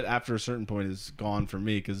nervousness of it after a certain point is gone for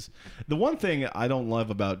me, because the one thing I don't love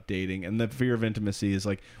about dating and the fear of intimacy is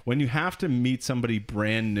like when you have to meet somebody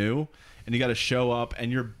brand new and you got to show up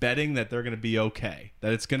and you're betting that they're going to be okay,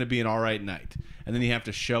 that it's going to be an all right night, and then you have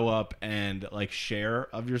to show up and like share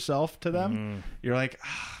of yourself to them. You're like,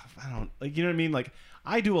 I don't like, you know what I mean? Like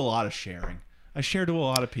I do a lot of sharing. I share to a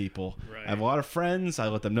lot of people. Right. I have a lot of friends. I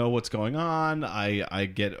let them know what's going on. I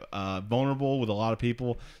get vulnerable with a lot of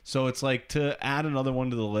people. So it's like to add another one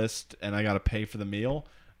to the list, and I got to pay for the meal,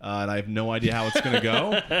 and I have no idea how it's going to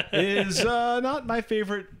go, is not my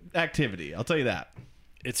favorite activity. I'll tell you that.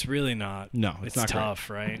 It's really not. No, it's not great. tough,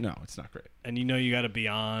 right? No, it's not great. And you got to be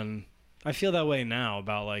on. I feel that way now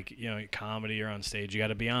about like, comedy, you're on stage, you got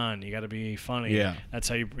to be on, you got to be funny. Yeah. That's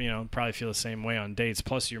how you probably feel the same way on dates,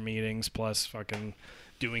 plus your meetings, plus fucking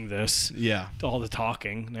doing this, Yeah. all the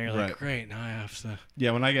talking. Now you're like, Right. great, now I have to.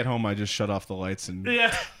 Yeah, when I get home, I just shut off the lights and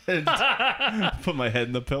Yeah. put my head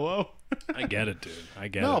in the pillow. I get it, dude. I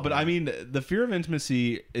get it. No, but man. I mean, the fear of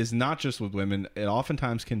intimacy is not just with women. It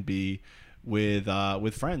oftentimes can be with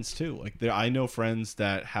friends too. Like I know friends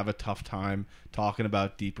that have a tough time talking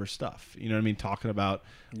about deeper stuff. You know what I mean? Talking about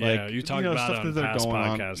Yeah, like you talked about it on past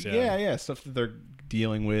podcasts, yeah. yeah, stuff that they're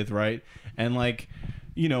dealing with, right? And like,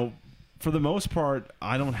 for the most part,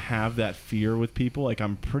 I don't have that fear with people. Like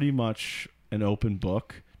I'm pretty much an open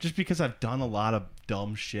book, just because I've done a lot of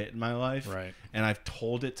dumb shit in my life, Right. and I've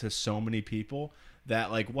told it to so many people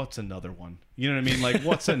that like, what's another one? You know what I mean? Like,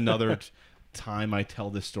 what's another time I tell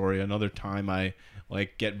this story? Another time I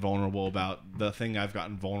like get vulnerable about the thing I've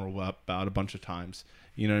gotten vulnerable about a bunch of times.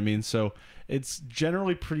 You know what I mean? So it's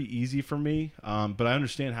generally pretty easy for me, but I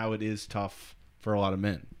understand how it is tough for a lot of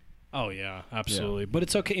men. Oh yeah, absolutely. But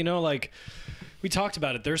it's okay, like we talked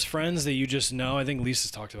about it. There's friends that you just know. I think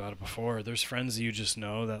Lisa's talked about it before. There's friends that you just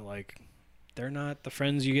know that like they're not the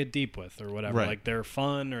friends you get deep with or whatever. Right. Like they're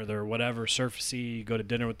fun or they're whatever, surfacey. You go to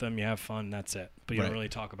dinner with them, you have fun, that's it. But you Right. don't really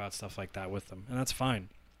talk about stuff like that with them, and that's fine.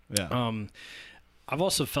 Yeah. I've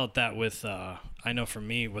also felt that with I know for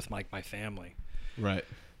me with my family. Right.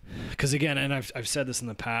 Because again, and I've said this in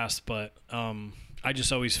the past, but I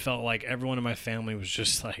just always felt like everyone in my family was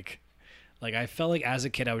just like I felt like as a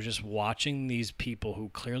kid I was just watching these people who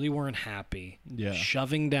clearly weren't happy, Yeah.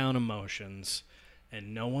 shoving down emotions,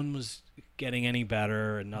 and no one was getting any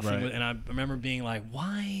better, and nothing. Right. Was, and I remember being like,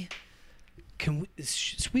 why?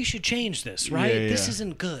 We should change this, right? Yeah, This yeah.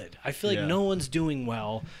 isn't good. I feel like Yeah. no one's doing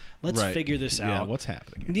well. Let's Right. figure this Yeah. out. What's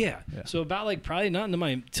happening? Yeah. Yeah. So about like probably not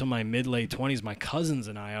into till my mid late 20s, my cousins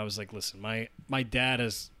and I was like, listen, my dad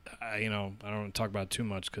is, I don't want to talk about it too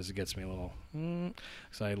much because it gets me a little,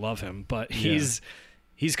 because I love him, but he's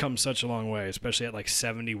come such a long way, especially at like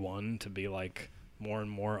 71, to be like more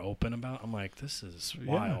and more open about. I'm like, this is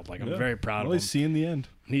wild. Like I'm very proud Well, of at least see in the end.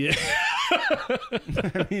 him. Yeah.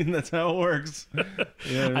 I mean, that's how it works.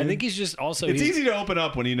 Yeah, I think he's just also. it's he's- easy to open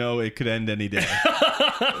up when you know it could end any day.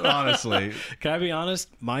 Honestly. Can I be honest?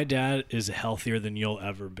 My dad is healthier than you'll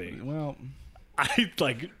ever be. Well, I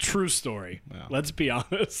like true story. Wow. Let's be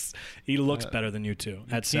honest. He looks better than you too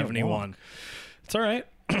at 71. walk. It's all right.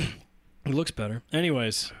 He looks better.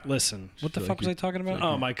 Anyways, listen. What the feel fuck like was you- I talking about? like Oh,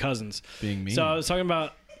 you're my cousins. being mean. So I was talking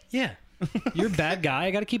about you're a bad guy.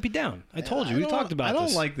 I got to keep you down. I told you. We talked about I don't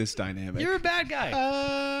this. like this dynamic. You're a bad guy.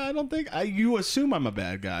 I don't think you assume I'm a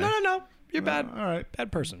bad guy. No. You're bad. All right.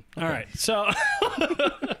 Bad person. All right. So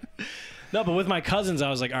no, but with my cousins, I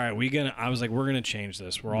was like, all right, we're gonna change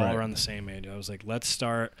this. We're all Right. around the same age. I was like, let's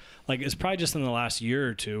start. Like, it's probably just in the last year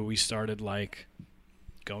or two we started like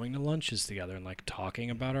going to lunches together and like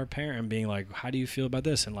talking about our parent and being like, how do you feel about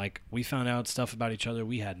this? And like we found out stuff about each other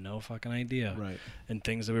we had no fucking idea. Right. And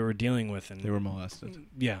things that we were dealing with, and They were molested.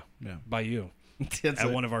 yeah, Yeah. by you That's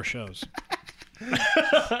at one of our shows.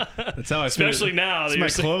 That's how I Especially now that It's my you're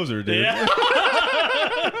saying- closer, dude. Yeah.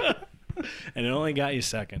 And it only got you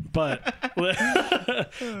second, but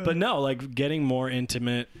no, like getting more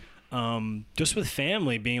intimate, just with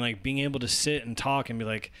family, being able to sit and talk and be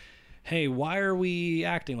like, hey, why are we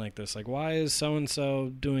acting like this? Like, why is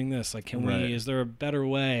so-and-so doing this? Like, Right. is there a better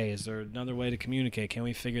way? Is there another way to communicate? Can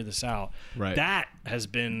we figure this out? Right. That has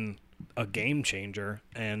been a game changer,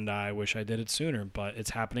 and I wish I did it sooner, but it's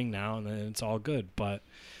happening now, and it's all good. But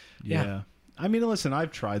Yeah. I mean, listen,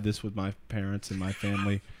 I've tried this with my parents and my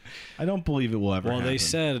family. I don't believe it will ever happen. they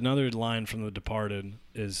said another line from The Departed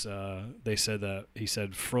is he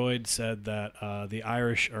said Freud said that the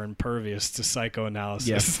Irish are impervious to psychoanalysis.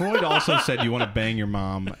 Yeah, Freud also said you want to bang your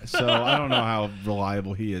mom, so I don't know how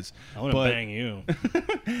reliable he is. I want to bang you.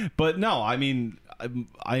 But no, I mean,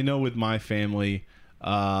 I know with my family,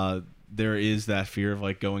 there is that fear of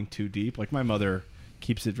like going too deep. Like my mother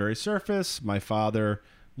keeps it very surface. My father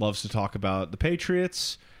loves to talk about the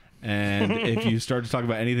Patriots, and if you start to talk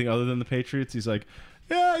about anything other than the Patriots, he's like,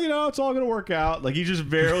 yeah, it's all gonna work out. Like he just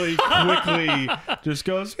very quickly just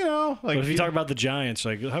goes, like. But if you talk about the Giants,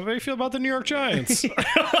 like, how do you feel about the New York Giants? He's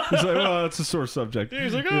like, well, that's a sore subject.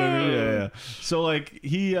 He's like, yeah. So like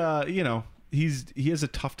he has a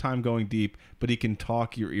tough time going deep, but he can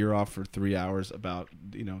talk your ear off for 3 hours about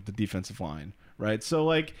the defensive line, right? So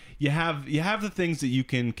like you have the things that you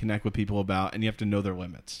can connect with people about, and you have to know their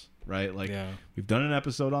limits, right? Like we've done an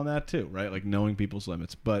episode on that too, right? Like knowing people's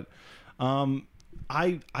limits. But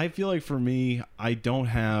I feel like for me, I don't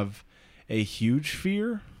have a huge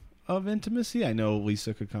fear of intimacy. I know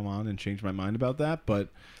Lisa could come on and change my mind about that, but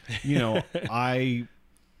I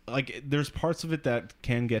like there's parts of it that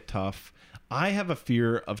can get tough. I have a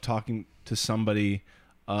fear of talking to somebody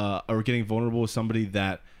or getting vulnerable with somebody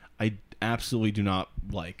that I absolutely do not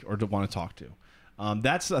like or don't want to talk to.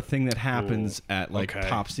 That's a thing that happens at like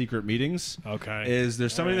top secret meetings. Okay. Is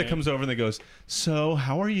there's somebody that comes over and they goes, so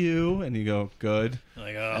how are you? And you go, good.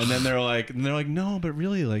 Like, and then they're like, no, but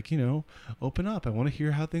really, like, open up. I want to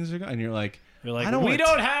hear how things are going. And you're like, I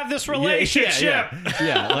don't have this relationship.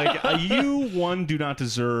 Yeah. Like you, do not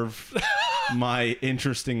deserve my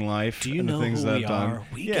interesting life. Do you and know the things who that we I've done. are?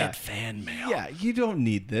 We get fan mail. Yeah, you don't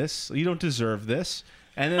need this. You don't deserve this.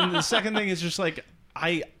 And then the second thing is just like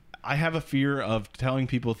I have a fear of telling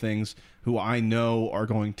people things who I know are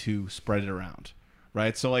going to spread it around,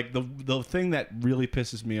 right? So like the thing that really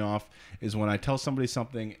pisses me off is when I tell somebody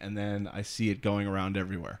something and then I see it going around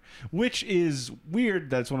everywhere, which is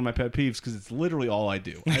weird. That's one of my pet peeves because it's literally all I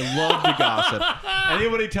do. I love to gossip.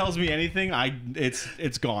 Anybody tells me anything,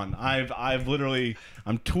 it's gone. I'm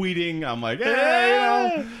tweeting. I'm like,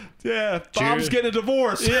 hey, Bob's getting a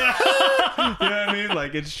divorce. Yeah, you know what I mean?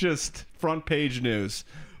 Like it's just front page news.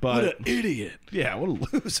 But, what an idiot. Yeah, what a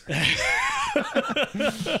loser.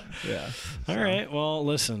 Yeah. All right. Well,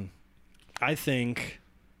 listen, I think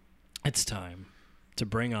it's time to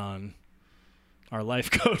bring on our life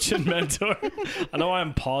coach and mentor. I know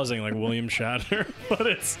I'm pausing like William Shatner, but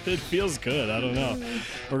it feels good. I don't know.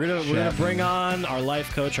 We're gonna bring on our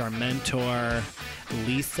life coach, our mentor,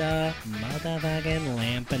 Lisa motherfucking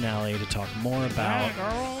Lampanelli, to talk more about.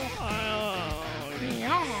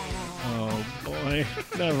 Oh boy,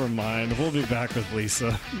 never mind. We'll be back with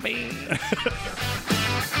Lisa.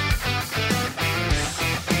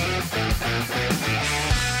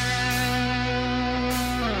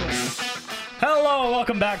 Hello,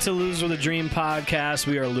 welcome back to Loser with a Dream podcast.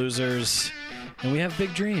 We are losers, and we have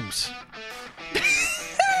big dreams.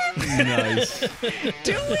 Nice.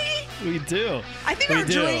 Do we? We do. I think our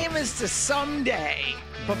dream is to someday,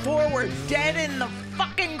 before we're dead in the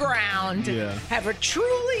fucking ground, have a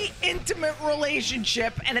truly intimate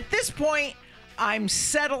relationship. And at this point, I'm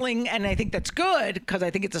settling, and I think that's good because I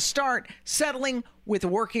think it's a start, settling with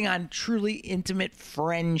working on truly intimate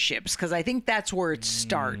friendships because I think that's where it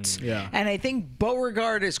starts. And I think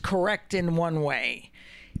Beauregard is correct in one way.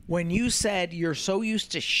 When you said you're so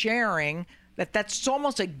used to sharing that's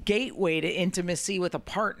almost a gateway to intimacy with a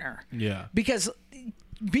partner. Yeah. Because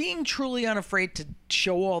being truly unafraid to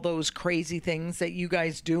show all those crazy things that you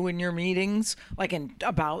guys do in your meetings, like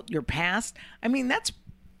about your past, I mean, that's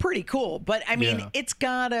pretty cool. But I mean, it's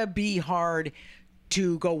gotta be hard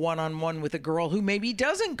to go one-on-one with a girl who maybe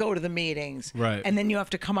doesn't go to the meetings. Right. And then you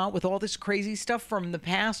have to come out with all this crazy stuff from the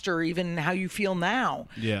past or even how you feel now.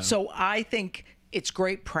 Yeah. So I think it's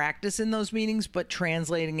great practice in those meetings, but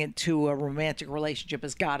translating it to a romantic relationship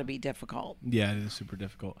has got to be difficult. Yeah, it is super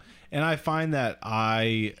difficult. And I find that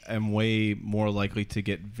I am way more likely to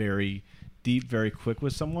get very deep very quick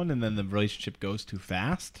with someone, and then the relationship goes too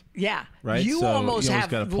fast. Yeah. Right? You So almost you always have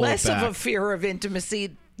gotta pull it less of a back. fear of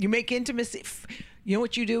intimacy. You make intimacy... You know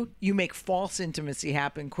what you do? You make false intimacy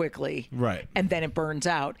happen quickly. Right. And then it burns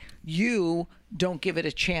out. You don't give it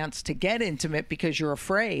a chance to get intimate because you're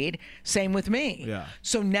afraid. Same with me. Yeah.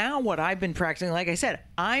 So now what I've been practicing, like I said,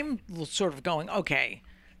 I'm sort of going, okay,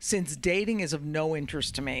 since dating is of no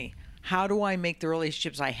interest to me, how do I make the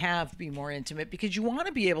relationships I have be more intimate? Because you want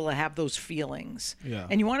to be able to have those feelings. Yeah.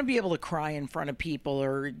 And you want to be able to cry in front of people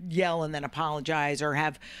or yell and then apologize or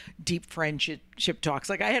have deep friendship talks.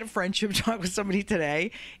 Like I had a friendship talk with somebody today.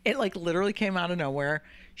 It like literally came out of nowhere.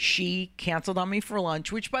 She canceled on me for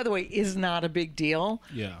lunch, which by the way is not a big deal.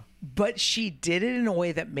 Yeah. But she did it in a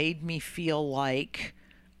way that made me feel like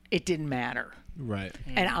it didn't matter. Right.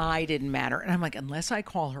 And I didn't matter. And I'm like, unless I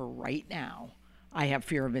call her right now, I have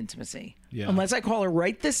fear of intimacy. Yeah. Unless I call her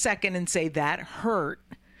right this second and say that hurt.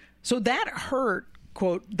 So that hurt,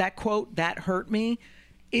 that hurt me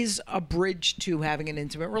is a bridge to having an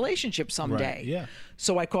intimate relationship someday. Right. Yeah.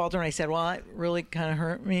 So I called her and I said, well, it really kind of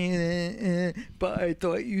hurt me, but I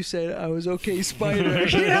thought you said I was okay, Spider.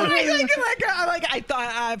 You know,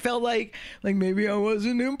 I felt like maybe I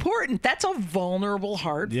wasn't important. That's a vulnerable,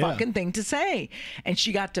 hard fucking thing to say. And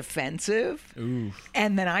she got defensive. Oof.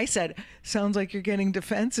 And then I said, sounds like you're getting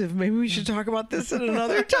defensive. Maybe we should talk about this at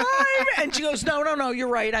another time. And she goes, no, you're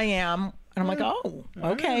right, I am. And I'm like, oh,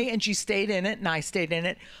 okay. And she stayed in it, and I stayed in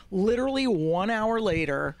it. Literally 1 hour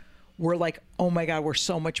later, we're like, oh my God, we're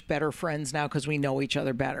so much better friends now because we know each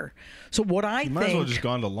other better. So what I think... Might as well just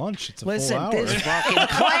gone to lunch. It's a listen, full hour. this fucking clam,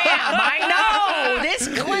 I know! This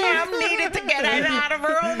clam needed to get out of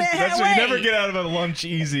her own That's way. what you never get out of a lunch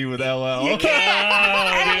easy with LL. You can't.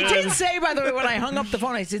 And I did say, by the way, when I hung up the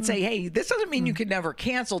phone, I did say, hey, this doesn't mean you could never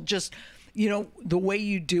cancel. Just, the way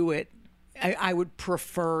you do it, I would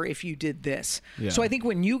prefer if you did this. Yeah. So I think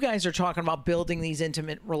when you guys are talking about building these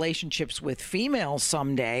intimate relationships with females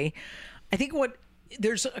someday, I think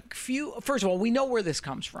there's a few, first of all, we know where this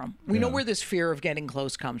comes from. We know where this fear of getting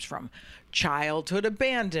close comes from. Childhood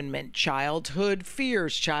abandonment, childhood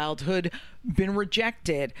fears, childhood been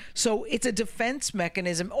rejected. So it's a defense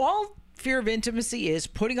mechanism. All fear of intimacy is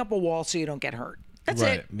putting up a wall so you don't get hurt. That's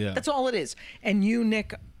Right, it. yeah. That's all it is. And you,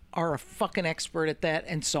 Nick, are a fucking expert at that,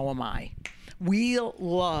 and so am I. We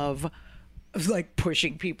love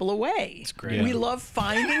pushing people away. It's great. We love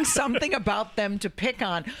finding something about them to pick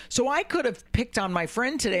on. So I could have picked on my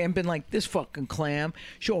friend today and been like, this fucking clam,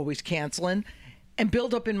 she's always canceling, and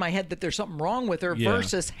build up in my head that there's something wrong with her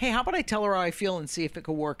versus, hey, how about I tell her how I feel and see if it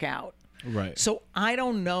could work out? Right. So I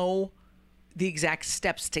don't know the exact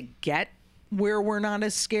steps to get where we're not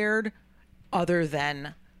as scared other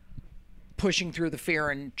than pushing through the fear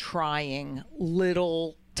and trying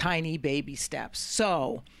little tiny baby steps.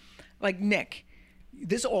 So, like Nick,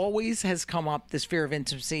 this always has come up, this fear of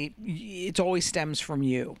intimacy. It always stems from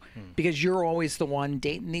you because you're always the one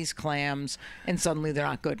dating these clams and suddenly they're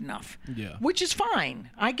not good enough. Yeah. Which is fine.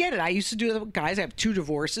 I get it. I used to do that with guys. I have 2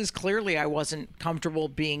 divorces. Clearly, I wasn't comfortable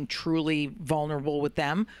being truly vulnerable with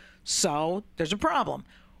them. So there's a problem.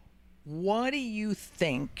 What do you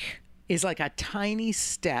think is like a tiny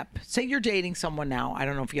step? Say you're dating someone now. I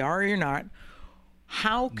don't know if you are or you're not.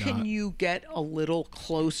 How can you get a little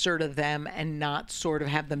closer to them and not sort of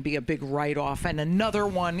have them be a big write-off and another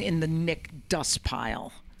one in the Nick dust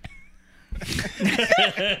pile?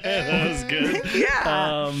 That was good.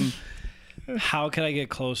 Yeah. How can I get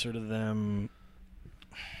closer to them?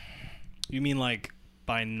 You mean like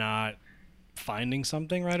by not finding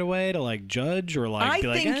something right away to judge or I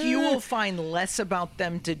be think like, you will find less about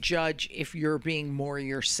them to judge if you're being more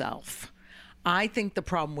yourself. I think the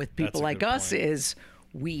problem with people That's a like good us point. is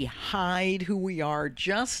we hide who we are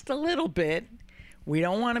just a little bit. We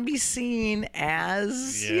don't want to be seen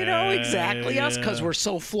as, exactly us because we're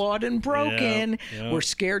so flawed and broken. Yeah. We're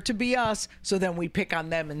scared to be us. So then we pick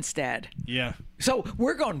on them instead. yeah. So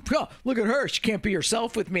we're going, oh, look at her. She can't be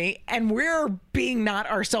herself with me. And we're being not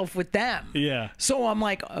ourselves with them. Yeah. So I'm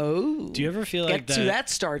like, oh. Do you ever feel like Guess who that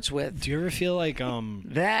starts with? Do you ever feel like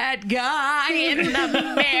That guy in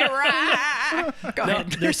the mirror. Go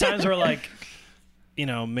ahead. there's times where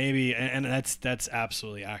maybe and that's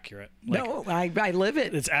absolutely accurate. No, I live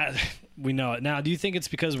it. We know it. Now, do you think it's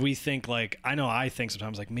because we think I think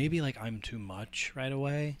sometimes maybe I'm too much right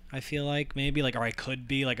away? I feel like maybe or I could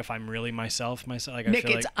be if I'm really myself. Nick, I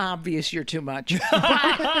feel it's obvious you're too much.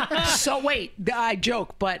 So wait, I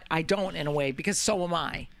joke, but I don't in a way because so am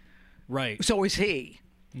I. right. So is he.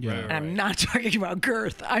 Yeah. And I'm not talking about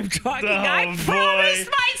girth. I'm talking. Oh, I boy. promised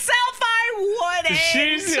myself I wouldn't.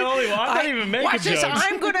 She's the only one. I didn't even make watch a this. joke.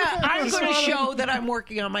 I'm gonna show that I'm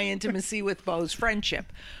working on my intimacy with Bo's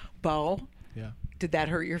friendship. Bo, Yeah. did that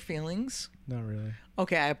hurt your feelings? Not really.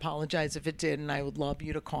 Okay, I apologize if it did, and I would love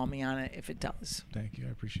you to call me on it if it does. Thank you.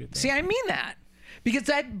 I appreciate that. See, I mean that. Because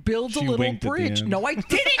that builds She a little winked at the bridge. end. No, I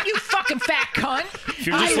didn't, you fucking fat cunt. If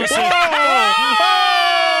you're just I- listening,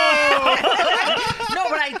 No,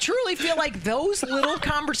 but I truly feel like those little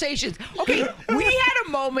conversations. Okay, we had a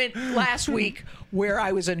moment last week where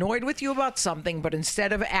I was annoyed with you about something, but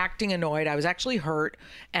instead of acting annoyed, I was actually hurt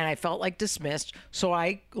and I felt like dismissed. So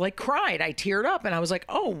I like cried. I teared up and I was like,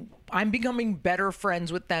 oh, I'm becoming better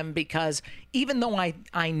friends with them because even though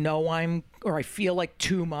I know I feel like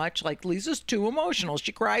too much, like Lisa's too emotional.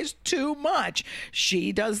 She cries too much.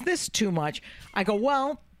 She does this too much. I go,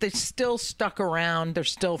 well, they're still stuck around. They're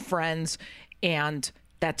still friends and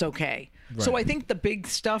that's okay. Right. So I think the big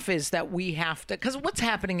stuff is that we have to, because what's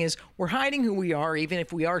happening is we're hiding who we are, even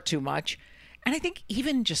if we are too much. And I think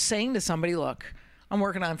even just saying to somebody, look, I'm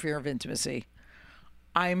working on fear of intimacy.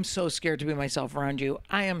 I'm so scared to be myself around you.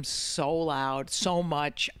 I am so loud, so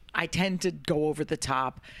much. I tend to go over the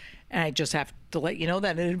top. And I just have to let you know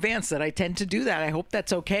that in advance that I tend to do that. I hope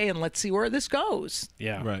that's okay, and let's see where this goes.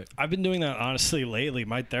 Yeah. Right. I've been doing that, honestly, lately.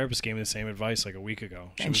 My therapist gave me the same advice like a week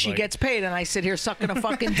ago. And she gets paid, and I sit here sucking a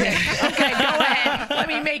fucking dick. Okay, go ahead. Let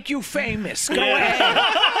me make you famous. Go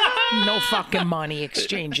ahead. No fucking money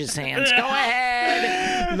exchanges hands. Go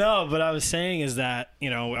ahead. No, but I was saying is that,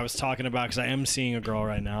 I was talking about, because I am seeing a girl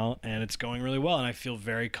right now, and it's going really well, and I feel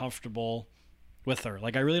very comfortable with her.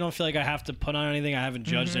 Like, I really don't feel like I have to put on anything. I haven't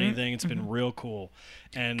judged anything. It's been real cool.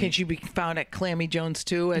 And can she be found at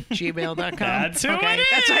clammyjones2@gmail.com? That's who it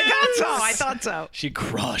is. I thought so. She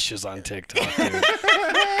crushes on TikTok, dude.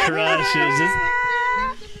 Crushes.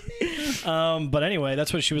 But anyway,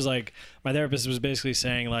 that's what she was like. My therapist was basically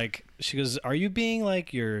saying, like, she goes, are you being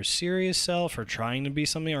like your serious self or trying to be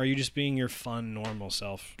something? Or are you just being your fun, normal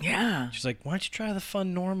self? Yeah. She's like, why don't you try the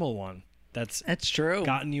fun, normal one? That's true.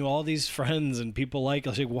 Gotten you all these friends and people like.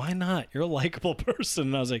 I was like, why not? You're a likable person.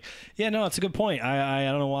 And I was like, yeah, no, it's a good point. I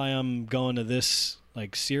don't know why I'm going to this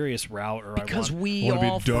like serious route or because I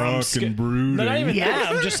want to be dark and brooding. Not even that.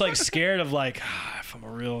 I'm just like scared of like if I'm a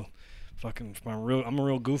real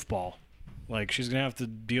goofball. Like she's gonna have to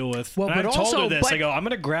deal with. Well, and but I told also, her this. I go, I'm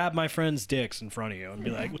gonna grab my friend's dicks in front of you and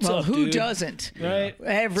be like, "What's up, who dude?" doesn't? Right?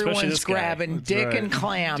 Everyone's grabbing dick and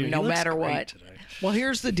clam, dude, no matter what. Today. Well,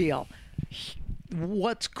 here's the deal.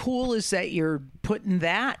 What's cool is that you're putting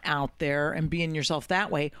that out there and being yourself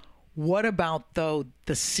that way. What about though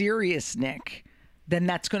the serious Nick? Then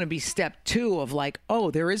that's going to be step 2 of like,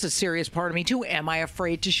 oh, there is a serious part of me too. Am I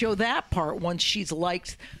afraid to show that part once she's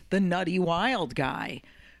liked the nutty wild guy?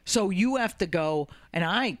 So you have to go, and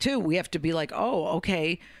I too, we have to be like, oh,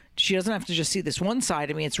 okay, she doesn't have to just see this one side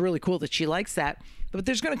of me. It's really cool that she likes that. But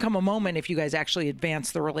there's going to come a moment if you guys actually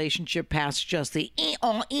advance the relationship past just the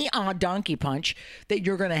donkey punch that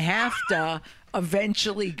you're going to have to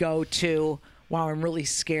eventually go to, wow, I'm really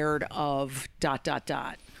scared of ...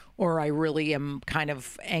 or I really am kind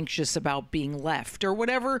of anxious about being left or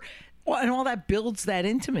whatever. Well, and all that builds that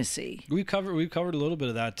intimacy. We covered a little bit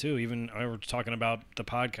of that too. Even I were talking about the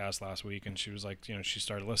podcast last week, and she was like, she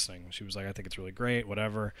started listening. She was like, I think it's really great,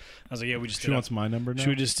 whatever. I was like, yeah, we just. She wants my number now.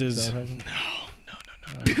 She just is. No.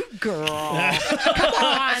 Girl, come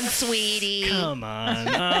on, sweetie. Come on.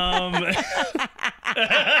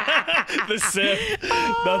 The sip.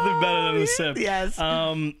 Nothing better than the sip. Yes.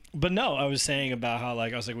 But no, I was saying about how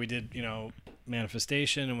like I was like we did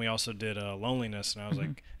manifestation and we also did loneliness, and I was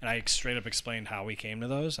like, and I straight up explained how we came to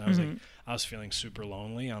those, and I was like, I was feeling super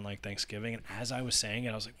lonely on like Thanksgiving, and as I was saying it,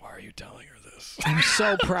 I was like, why are you telling her this? I'm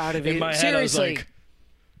so proud of you. In my head, Seriously. I was like,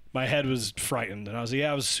 my head was frightened, and I was like,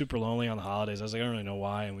 yeah, I was super lonely on the holidays. I was like, I don't really know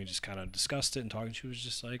why, and we just kind of discussed it and talked, and she was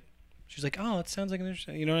just like, she's like, oh, it sounds like an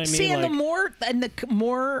interesting, you know what I mean? See, and like, the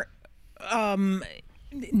more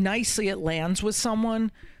nicely it lands with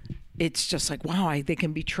someone, it's just like, wow, they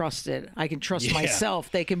can be trusted. I can trust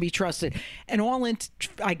myself. They can be trusted. And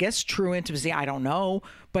I guess true intimacy, I don't know,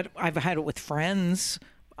 but I've had it with friends.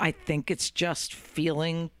 I think it's just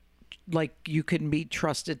feeling like you can be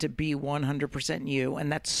trusted to be 100% you,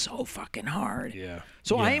 and that's so fucking hard. Yeah.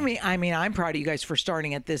 So I mean, I'm proud of you guys for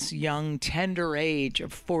starting at this young, tender age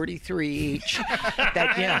of 43 each.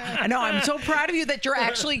 I know I'm so proud of you that you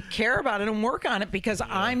actually care about it and work on it, because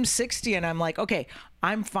I'm 60 and I'm like, okay,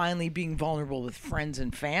 I'm finally being vulnerable with friends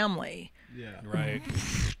and family. Yeah. Right.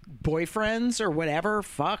 Boyfriends or whatever,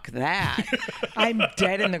 fuck that. I'm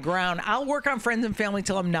dead in the ground. I'll work on friends and family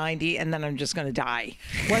till I'm 90, and then I'm just going to die.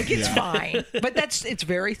 Like, it's fine. But it's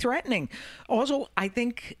very threatening. Also, I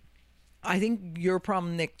think your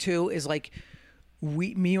problem, Nick, too, is like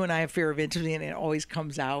you and I have fear of intimacy, and it always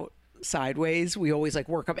comes out sideways. We always like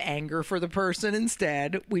work up anger for the person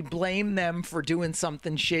instead. We blame them for doing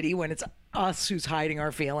something shitty when it's us who's hiding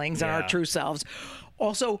our feelings and our true selves.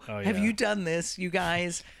 Also, have you done this, you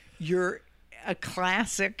guys? You're a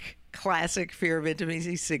classic fear of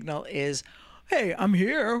intimacy signal is, hey, I'm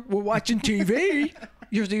here. We're watching TV.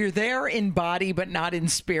 You're there in body, but not in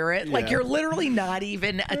spirit. Like, Yeah. you're literally not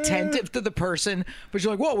even attentive to the person, but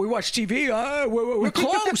you're like, whoa, we watch TV. We're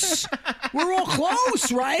close. We're all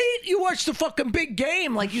close, right? You watch the fucking big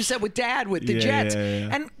game, like you said with Dad with the Yeah, Jets. yeah.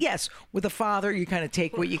 And yes, with a father, you kind of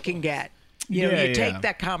take what you can get. You know, Yeah, you take yeah.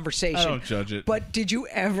 that conversation. I don't judge it. But did you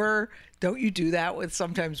ever, don't you do that with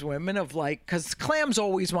sometimes women of like, because clams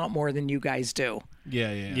always want more than you guys do.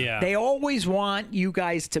 Yeah. They always want you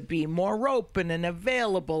guys to be more open and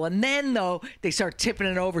available. And then, though, they start tipping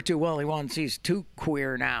it over to, well, he's too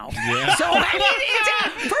queer now. Yeah. So, I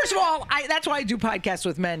mean, first of all, that's why I do podcasts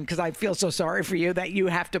with men, because I feel so sorry for you that you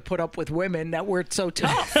have to put up with women that we're so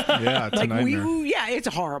tough. Yeah, it's a nightmare. It's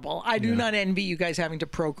horrible. I do not envy you guys having to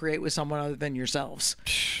procreate with someone other than yourselves.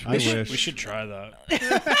 I wish. We should try that.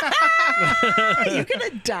 You can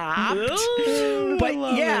adopt. But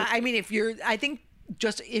yeah, I mean, I think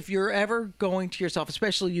just if you're ever going to yourself,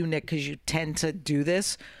 especially you, Nick, because you tend to do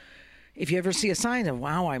this, if you ever see a sign of,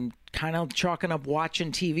 wow, I'm kind of chalking up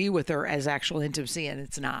watching TV with her as actual intimacy, and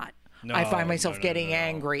it's not. I find myself getting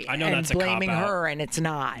angry I know and that's a blaming cop-out. her, and it's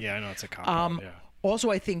not. Yeah, I know it's a cop. Yeah. Also,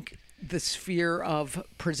 I think this fear of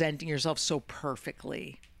presenting yourself so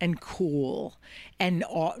perfectly and cool and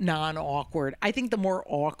non-awkward. I think the more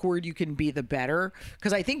awkward you can be, the better.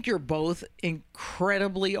 Because I think you're both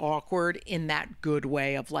incredibly awkward in that good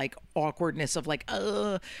way of like awkwardness of like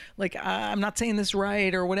I'm not saying this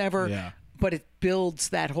right or whatever. Yeah. But it builds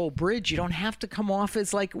that whole bridge. You don't have to come off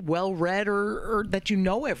as like well-read or that you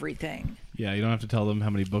know everything. Yeah, you don't have to tell them how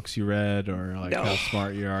many books you read or like No. how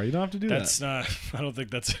smart you are. You don't have to do That's that. not. I don't think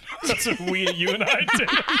that's what you and I did.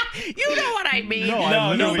 You know what I mean? No, No,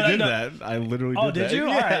 I literally but I did know- that. I literally Oh, did did that. you?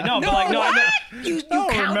 Yeah. All right. No, No, but like, no, what? I You No,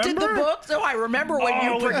 counted remember? the books? Oh, I remember when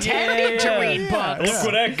Oh, you pretended to yeah, read yeah. books. Look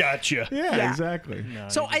where that got you. Yeah, Yeah. exactly.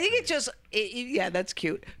 So I think yeah, that's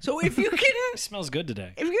cute. So if you can, It smells good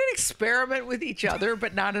today. if you can experiment with each other,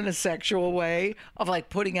 but not in a sexual way of like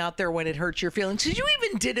putting out there when it hurts your feelings. Because you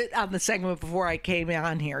even did it on the segment before I came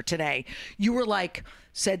on here today. You were like,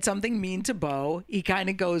 said something mean to Bo. He kind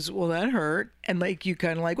of goes, well, that hurt. And like, you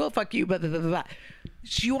kind of like, well, fuck you, blah, blah, blah, blah.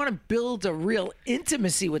 So you want to build a real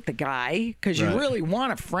intimacy with the guy because you Right. really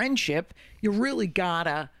want a friendship. You really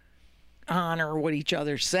gotta honor what each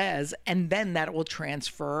other says, and then that will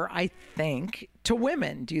transfer, I think, to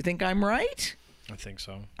women. Do you think I'm right? I think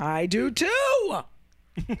so. I do too.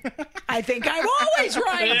 I think I'm always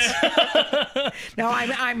right. Now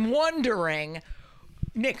I'm wondering,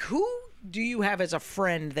 Nick, who do you have as a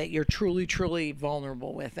friend that you're truly, truly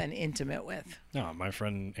vulnerable with and intimate with? No, my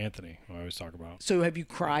friend Anthony, who I always talk about. So have you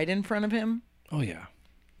cried in front of him? Oh yeah.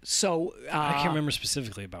 So I can't remember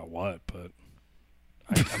specifically about what, but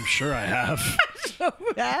I'm sure I have.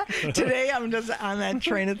 today I'm just on that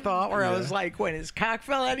train of thought where I was like, when his cock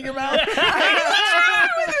fell out of your mouth, what's wrong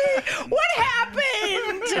with me? What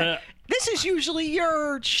happened? This is usually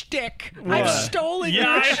your shtick. I've stolen Yeah, your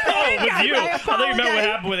I shtick. know. With you, I I thought you meant what apologize.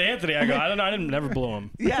 happened with Anthony. I go, I don't know. I didn't never blow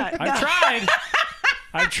him. Yeah, I no. tried.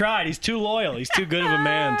 I tried. He's too loyal. He's too good of a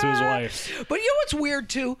man to his wife. But you know what's weird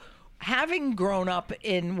too? Having grown up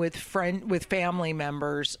with family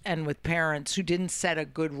members and with parents who didn't set a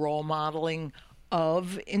good role modeling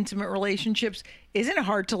of intimate relationships, isn't it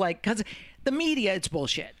hard to like, because the media, it's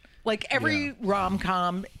bullshit. Like every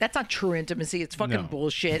rom-com, that's not true intimacy. It's fucking No.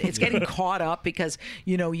 bullshit. It's getting caught up because,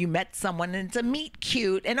 you know, you met someone and it's a meet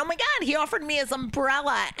cute. And oh my God, he offered me his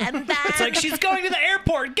umbrella. And then It's like, she's going to the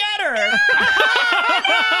airport. Get her.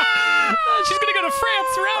 She's going to go to France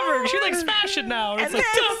forever. She likes fashion now. And And it's like,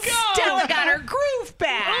 then don't go. Stella got her groove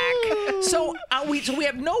back. So we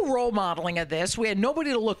have no role modeling of this. We had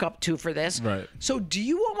nobody to look up to for this. Right. So do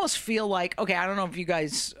you almost feel like, okay, I don't know if you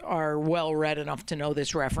guys are well read enough to know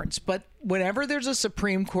this reference, but whenever there's a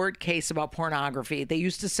Supreme Court case about pornography, they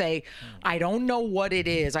used to say, I don't know what it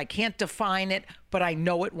is. I can't define it, but I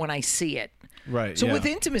know it when I see it. Right. So yeah. with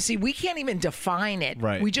intimacy, we can't even define it.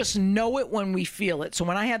 Right. We just know it when we feel it. So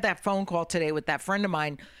when I had that phone call today with that friend of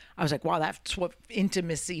mine, I was like, wow, that's what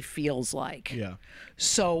intimacy feels like. Yeah.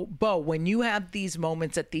 So, Bo, when you have these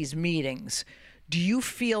moments at these meetings, do you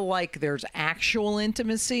feel like there's actual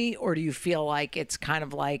intimacy, or do you feel like it's kind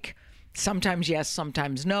of like sometimes yes,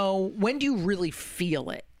 sometimes no? When do you really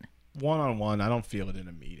feel it? One-on-one, I don't feel it in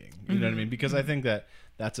a meeting. You know what I mean? Because I think that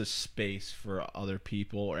that's a space for other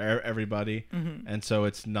people or everybody. And so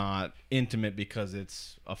it's not intimate because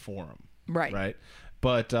it's a forum. Right. Right.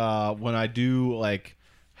 But when I do like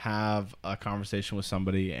have a conversation with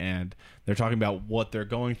somebody and they're talking about what they're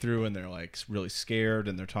going through and they're like really scared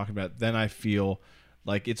and they're talking about, then I feel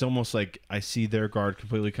like it's almost like I see their guard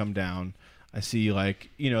completely come down. I see like,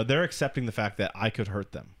 they're accepting the fact that I could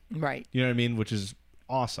hurt them. Right. You know what I mean? Which is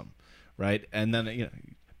awesome. Right. And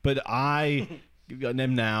then, but I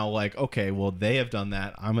am now like, okay, well, they have done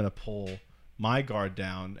that. I'm going to pull my guard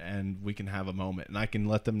down and we can have a moment and I can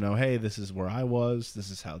let them know, hey, this is where I was.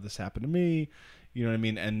 This is how this happened to me. You know what I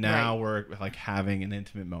mean? And now we're like having an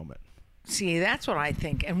intimate moment. See, that's what I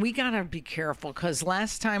think. And we got to be careful because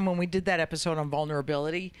last time when we did that episode on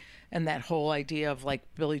vulnerability and that whole idea of like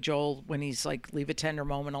Billy Joel when he's like, leave a tender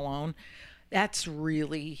moment alone, that's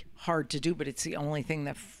really hard to do, but it's the only thing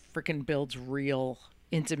that freaking builds real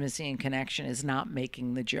intimacy and connection is not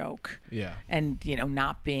making the joke. Yeah. And,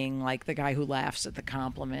 not being like the guy who laughs at the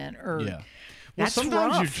compliment or Well, that's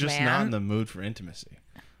sometimes rough, you're just man. not in the mood for intimacy.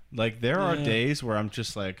 Like there are days where I'm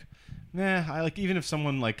just like, nah, I like, even if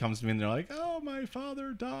someone like comes to me and they're like, oh, my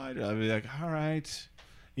father died. I'll be like, all right.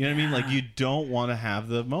 You know what I mean? Like you don't want to have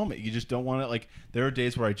the moment. You just don't want to, like, there are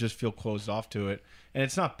days where I just feel closed off to it and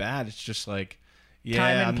it's not bad. It's just like,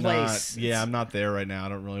 Time and place. I'm not there right now. I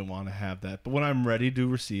don't really want to have that. But when I'm ready to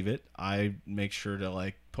receive it, I make sure to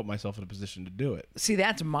like put myself in a position to do it. See,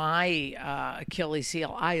 that's my Achilles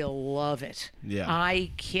heel. I love it. Yeah.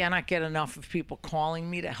 I cannot get enough of people calling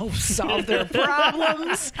me to help solve their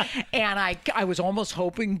problems. And I was almost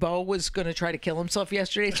hoping Bo was going to try to kill himself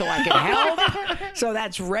yesterday so I could help. So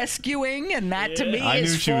that's rescuing, and that to me I knew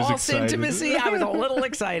is she was false excited. intimacy. I was a little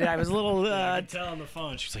excited. I was a little. I could tell on the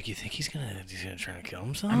phone. She's like, "You think he's gonna try to kill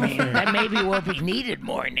himself?" That maybe what we needed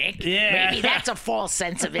more, Nick. Yeah. Maybe that's a false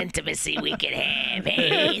sense of intimacy we could have.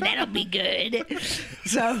 Hey, that'll be good.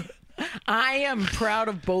 So I am proud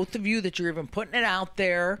of both of you that you're even putting it out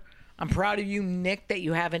there. I'm proud of you, Nick, that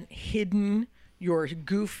you haven't hidden your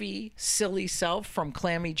goofy, silly self from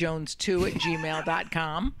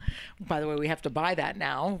clammyjones2@gmail.com. By the way, we have to buy that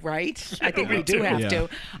now, right? I think we do have to.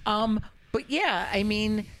 But yeah, I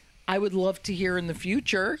mean, I would love to hear in the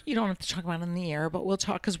future. You don't have to talk about it in the air, but we'll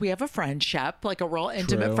talk because we have a friendship, like a real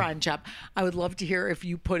intimate True. friendship. I would love to hear if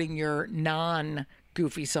you putting your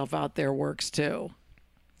non-goofy self out there works too.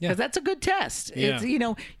 Because that's a good test. Yeah.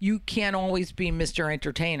 It's, you can't always be Mr.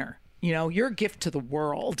 Entertainer. You're a gift to the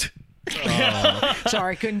world.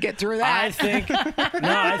 Sorry, I couldn't get through that. I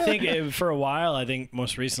think for a while, I think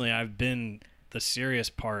most recently I've been the serious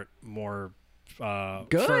part more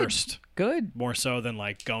Good. first. Good. More so than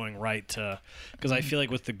like going right to, because I feel like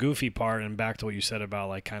with the goofy part and back to what you said about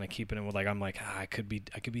like kind of keeping it with like, I'm like, I could be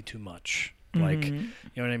too much. Like, you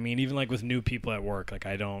know what I mean? Even like with new people at work, like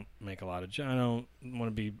I don't make a lot of, I don't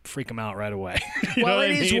want to freak them out right away. You know Well,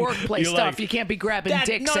 what it I is mean? workplace You're stuff. like, You can't be grabbing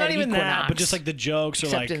dicks no, at not even Equinox. that, but just like the jokes or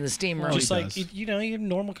Except like in the steam room. just He like does. you have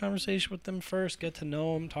normal conversation with them first, get to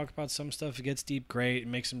know them, talk about some stuff. It gets deep, great,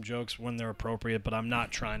 make some jokes when they're appropriate. But I'm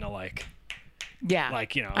not trying to like Yeah. I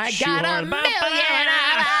got a shoehorn- million.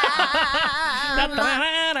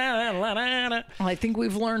 Well, I think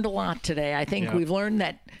we've learned a lot today. I think we've learned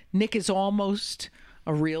that Nick is almost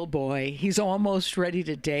a real boy. He's almost ready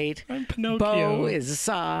to date. I'm Pinocchio. Bo is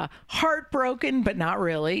heartbroken, but not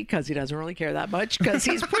really, because he doesn't really care that much, because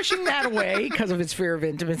he's pushing that away because of his fear of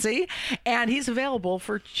intimacy. And he's available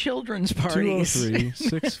for children's parties.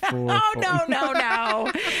 203-644. Oh, no.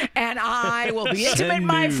 And I will be intimate, Send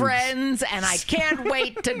my nudes. friends, and I can't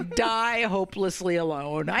wait to die hopelessly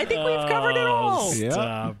alone. I think we've covered it all. Yeah.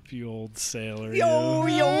 Stop, you old sailor. Yo,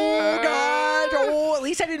 you. God. Oh, at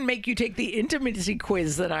least I didn't make you take the intimacy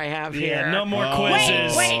quiz that I have here. Yeah, no more Oh.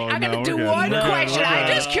 quizzes. Wait, I'm going no, to do we're good. one No, question. we're I'm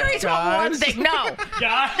good. just curious about one thing. No.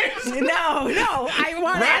 Guys. No. I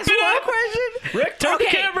want to Wrap ask it one up. question. Rick, turn the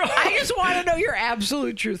Okay, camera off. I just want to know your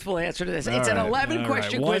absolute truthful answer to this. It's an right. 11 All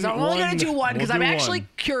question right. quiz. I'm only going to do one because We'll I'm do actually one.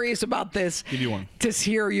 curious about this. Give you one. To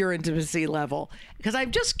hear your intimacy level. Because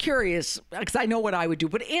I'm just curious, because I know what I would do,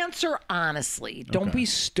 but answer honestly. Don't be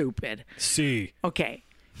stupid. See. Okay.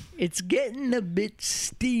 It's getting a bit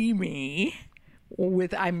steamy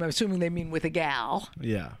with, I'm assuming they mean with a gal,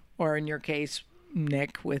 Yeah. or in your case,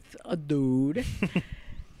 Nick, with a dude.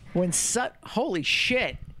 Holy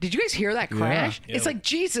shit. Did you guys hear that crash? Yeah. It's like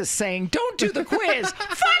Jesus saying, don't do the quiz.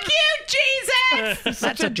 Fuck you, Jesus.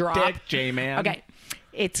 That's a drop. Dick, J-Man. Okay.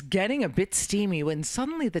 It's getting a bit steamy when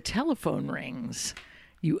suddenly the telephone rings.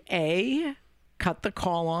 You A, cut the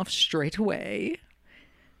call off straight away,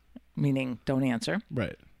 meaning don't answer.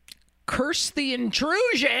 Right. Curse the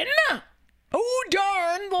intrusion. Oh,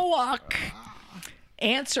 darn the luck.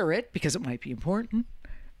 Answer it because it might be important,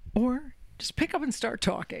 or just pick up and start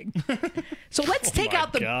talking. So let's take my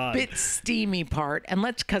out the God. bit steamy part, and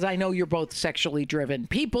because I know you're both sexually driven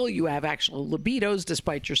people, you have actual libidos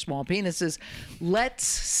despite your small penises. Let's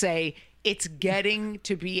say it's getting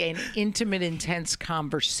to be an intimate, intense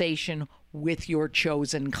conversation with your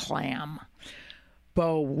chosen clam.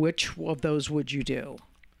 Bo, which of those would you do?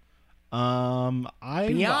 Be honest.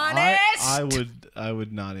 I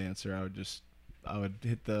would not answer. I would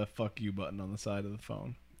hit the fuck you button on the side of the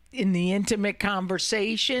phone. In the intimate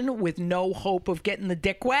conversation with no hope of getting the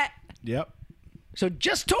dick wet? Yep. So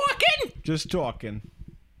just talking? Just talking.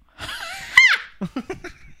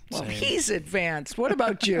 Well, he's advanced. What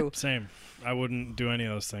about you? Same. I wouldn't do any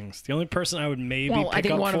of those things. The only person I would maybe Well, pick I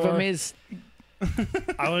think up one for, of them is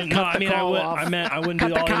I wouldn't. No, I mean, I call would. off. I meant I wouldn't Cut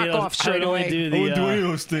do the all cock any of those. off straight I would only away. do the. I wouldn't do any of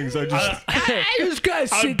those things. I just. this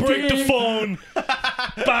guy's I'd break the phone,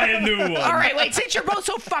 buy a new one. All right, wait. Since you're both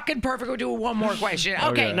so fucking perfect, we'll do one more question. Okay,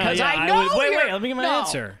 Okay. because No, yeah, I I know would- wait, you're- wait, let me get my no.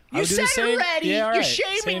 answer. I You would do said the same- already. yeah, all You're right,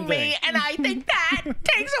 shaming same me, thing. and I think that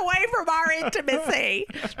takes away from our intimacy.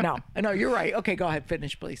 No, you're right. Okay, go ahead.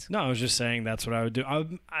 Finish, please. No, I was just saying that's what I would do.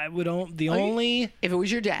 I would only. If it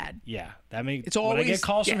was your dad. Yeah, that makes. It's when I always- get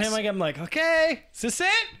calls from yes. him, I'm like, okay, is this it?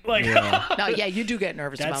 Like, No, yeah, you do get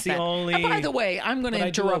nervous That's about the that. only- And by the way, I'm going to but I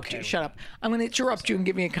do interrupt okay you. with Shut up. I'm going to interrupt you and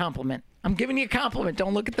give you a compliment. I'm giving you a compliment.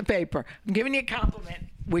 Don't look at the paper. I'm giving you a compliment,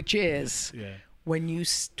 which is Yeah. when you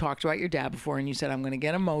talked about your dad before and you said, I'm going to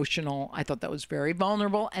get emotional. I thought that was very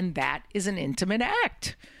vulnerable, and that is an intimate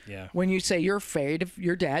act. Yeah. When you say you're afraid of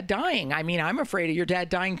your dad dying. I mean, I'm afraid of your dad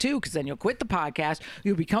dying too, because then you'll quit the podcast.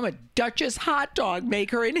 You'll become a Duchess hot dog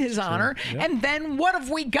maker in his honor. And then what have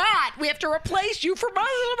we got? We have to replace you for some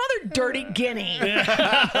other dirty guinea.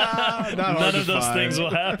 None of those things will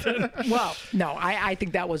happen. Well, no, I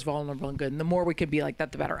think that was vulnerable and good. And the more we can be like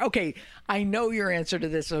that, the better. Okay, I know your answer to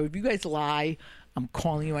this. So if you guys lie, I'm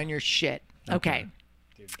calling you on your shit. Okay.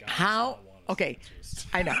 How? Okay,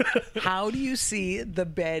 I know. How do you see the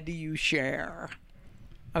bed you share?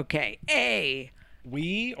 Okay, A.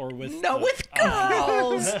 We or with No, the- with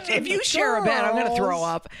girls. If you share a bed, I'm going to throw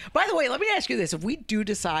up. By the way, let me ask you this. If we do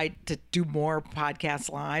decide to do more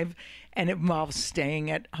podcasts live and it involves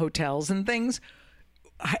staying at hotels and things,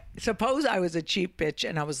 suppose I was a cheap bitch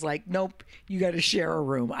and I was like, nope, you got to share a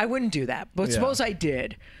room. I wouldn't do that. But Yeah. suppose I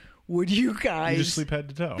did. Would you guys You just sleep head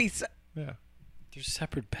to toe. be... Yeah. There's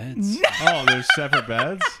separate beds. Oh, there's separate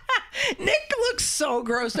beds? Nick looks so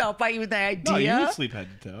grossed out by even the idea. No, you would sleep head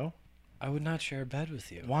to toe. I would not share a bed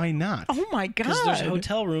with you. Why not? Oh my God. Because there's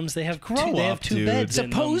hotel rooms. They have Grow they have up, two dude. beds. in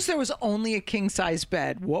them. Suppose there was only a king size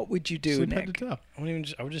bed. What would you do, Sleep head Nick? to toe.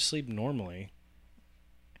 I would just sleep normally.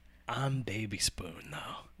 I'm baby spoon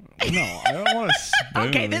though. No, I don't want to spoon.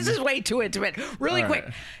 Okay, this is way too intimate. Really All quick,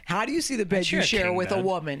 right. how do you see the bed share you a share king with a bed.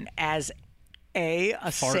 woman as a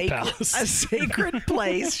Fart palace. a sacred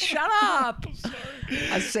place? Shut up.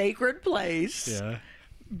 A sacred place. Yeah.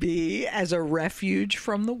 B, as a refuge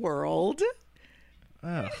from the world.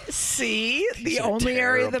 Oh, C, the are only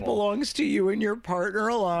area that terrible. belongs to you and your partner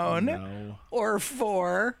alone. no. Or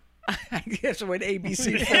 4, I guess what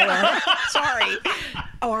ABC 4. Sorry.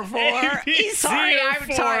 Or 4. ABC Sorry, or I'm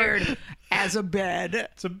 4. tired. As a bed.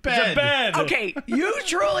 It's a bed. It's a bed. Okay, you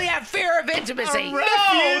truly have fear of intimacy. No,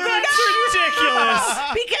 that's ridiculous.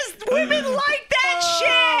 Because women like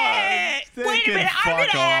that shit. They Wait a can minute, I'm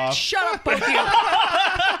fuck gonna ask. off. Shut up, both of you.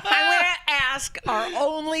 I'm gonna ask our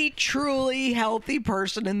only truly healthy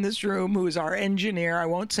person in this room, who is our engineer. I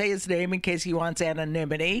won't say his name in case he wants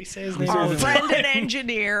anonymity. say his name Our anyway. friend and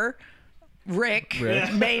engineer, Rick,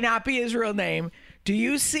 Rick. may not be his real name. Do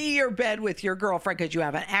you see your bed with your girlfriend, because you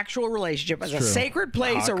have an actual relationship, as a true. sacred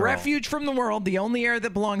place, Hot a girl. refuge from the world, the only area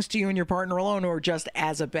that belongs to you and your partner alone, or just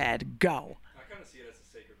as a bed? Go. I kind of see it as a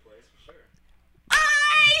sacred place for sure.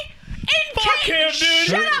 Fuck him, dude.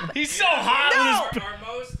 Shut up. He's so hot. No.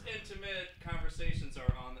 Our most intimate conversations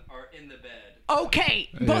are in the bed. Okay,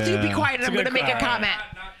 both of you be Yeah. quiet, and I'm a going to good make a cry. comment.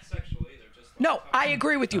 Not sexual either. Just like No, talking. I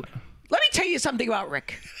agree with you. Let me tell you something about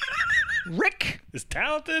Rick. Rick, Is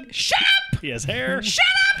talented. shut up. He has hair. Shut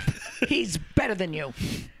up. He's better than you.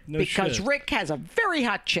 No Because shit. Rick has a very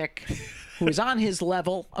hot chick who is on his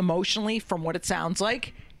level emotionally, from what it sounds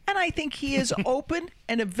like. And I think he is open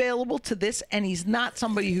and available to this. And he's not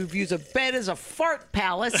somebody who views a bed as a fart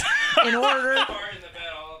palace in order. Fart in the bed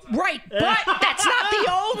all the time. Right, but that's not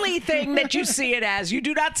the only thing that you see it as. You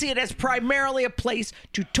do not see it as primarily a place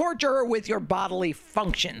to torture her with your bodily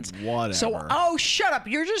functions. Whatever. So, oh, shut up.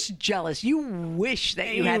 You're just jealous. You wish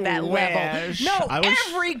that you had that level. wish. No, I wish-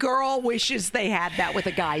 every girl wishes they had that with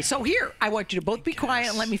a guy. So here, I want you to both be quiet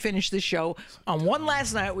and let me finish this show. On one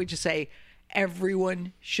last night, we just say,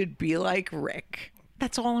 everyone should be like Rick.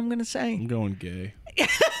 That's all I'm going to say. I'm going gay.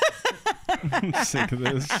 I'm sick of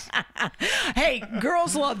this. Hey,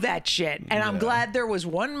 girls love that shit. And I'm glad there was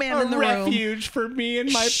one man in the room. for me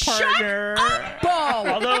and my Shut up, Bo.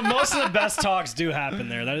 Although Most of the best talks do happen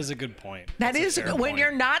there. That is a good point. That That's a is fair when point.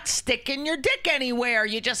 you're not sticking your dick anywhere.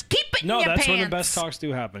 You just keep it in No, your that's pants. when the best talks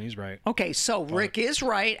do happen. He's right. Okay, so Rick is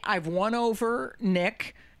right. I've won over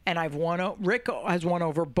Nick, and Rick has won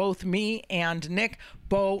over both me and Nick.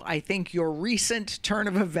 Bo, I think your recent turn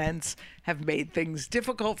of events have made things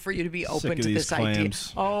difficult for you to be open Sick of to these this idea.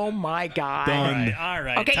 clams. Oh my God. Done. All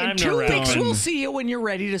right. Okay, Time in to 2 wrap. weeks Done. we'll see you when you're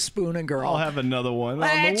ready to spoon a girl. I'll have another one.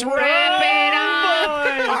 Let's on the wrap it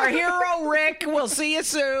up. boys. Our hero Rick. We'll see you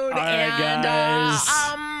soon. All right, and guys.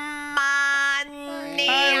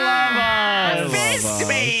 I love Fist us.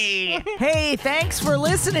 me. Hey, thanks for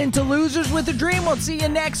listening to Losers with a Dream. We'll see you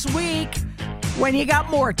next week when you got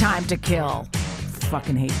more time to kill.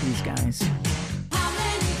 Fucking hate these guys.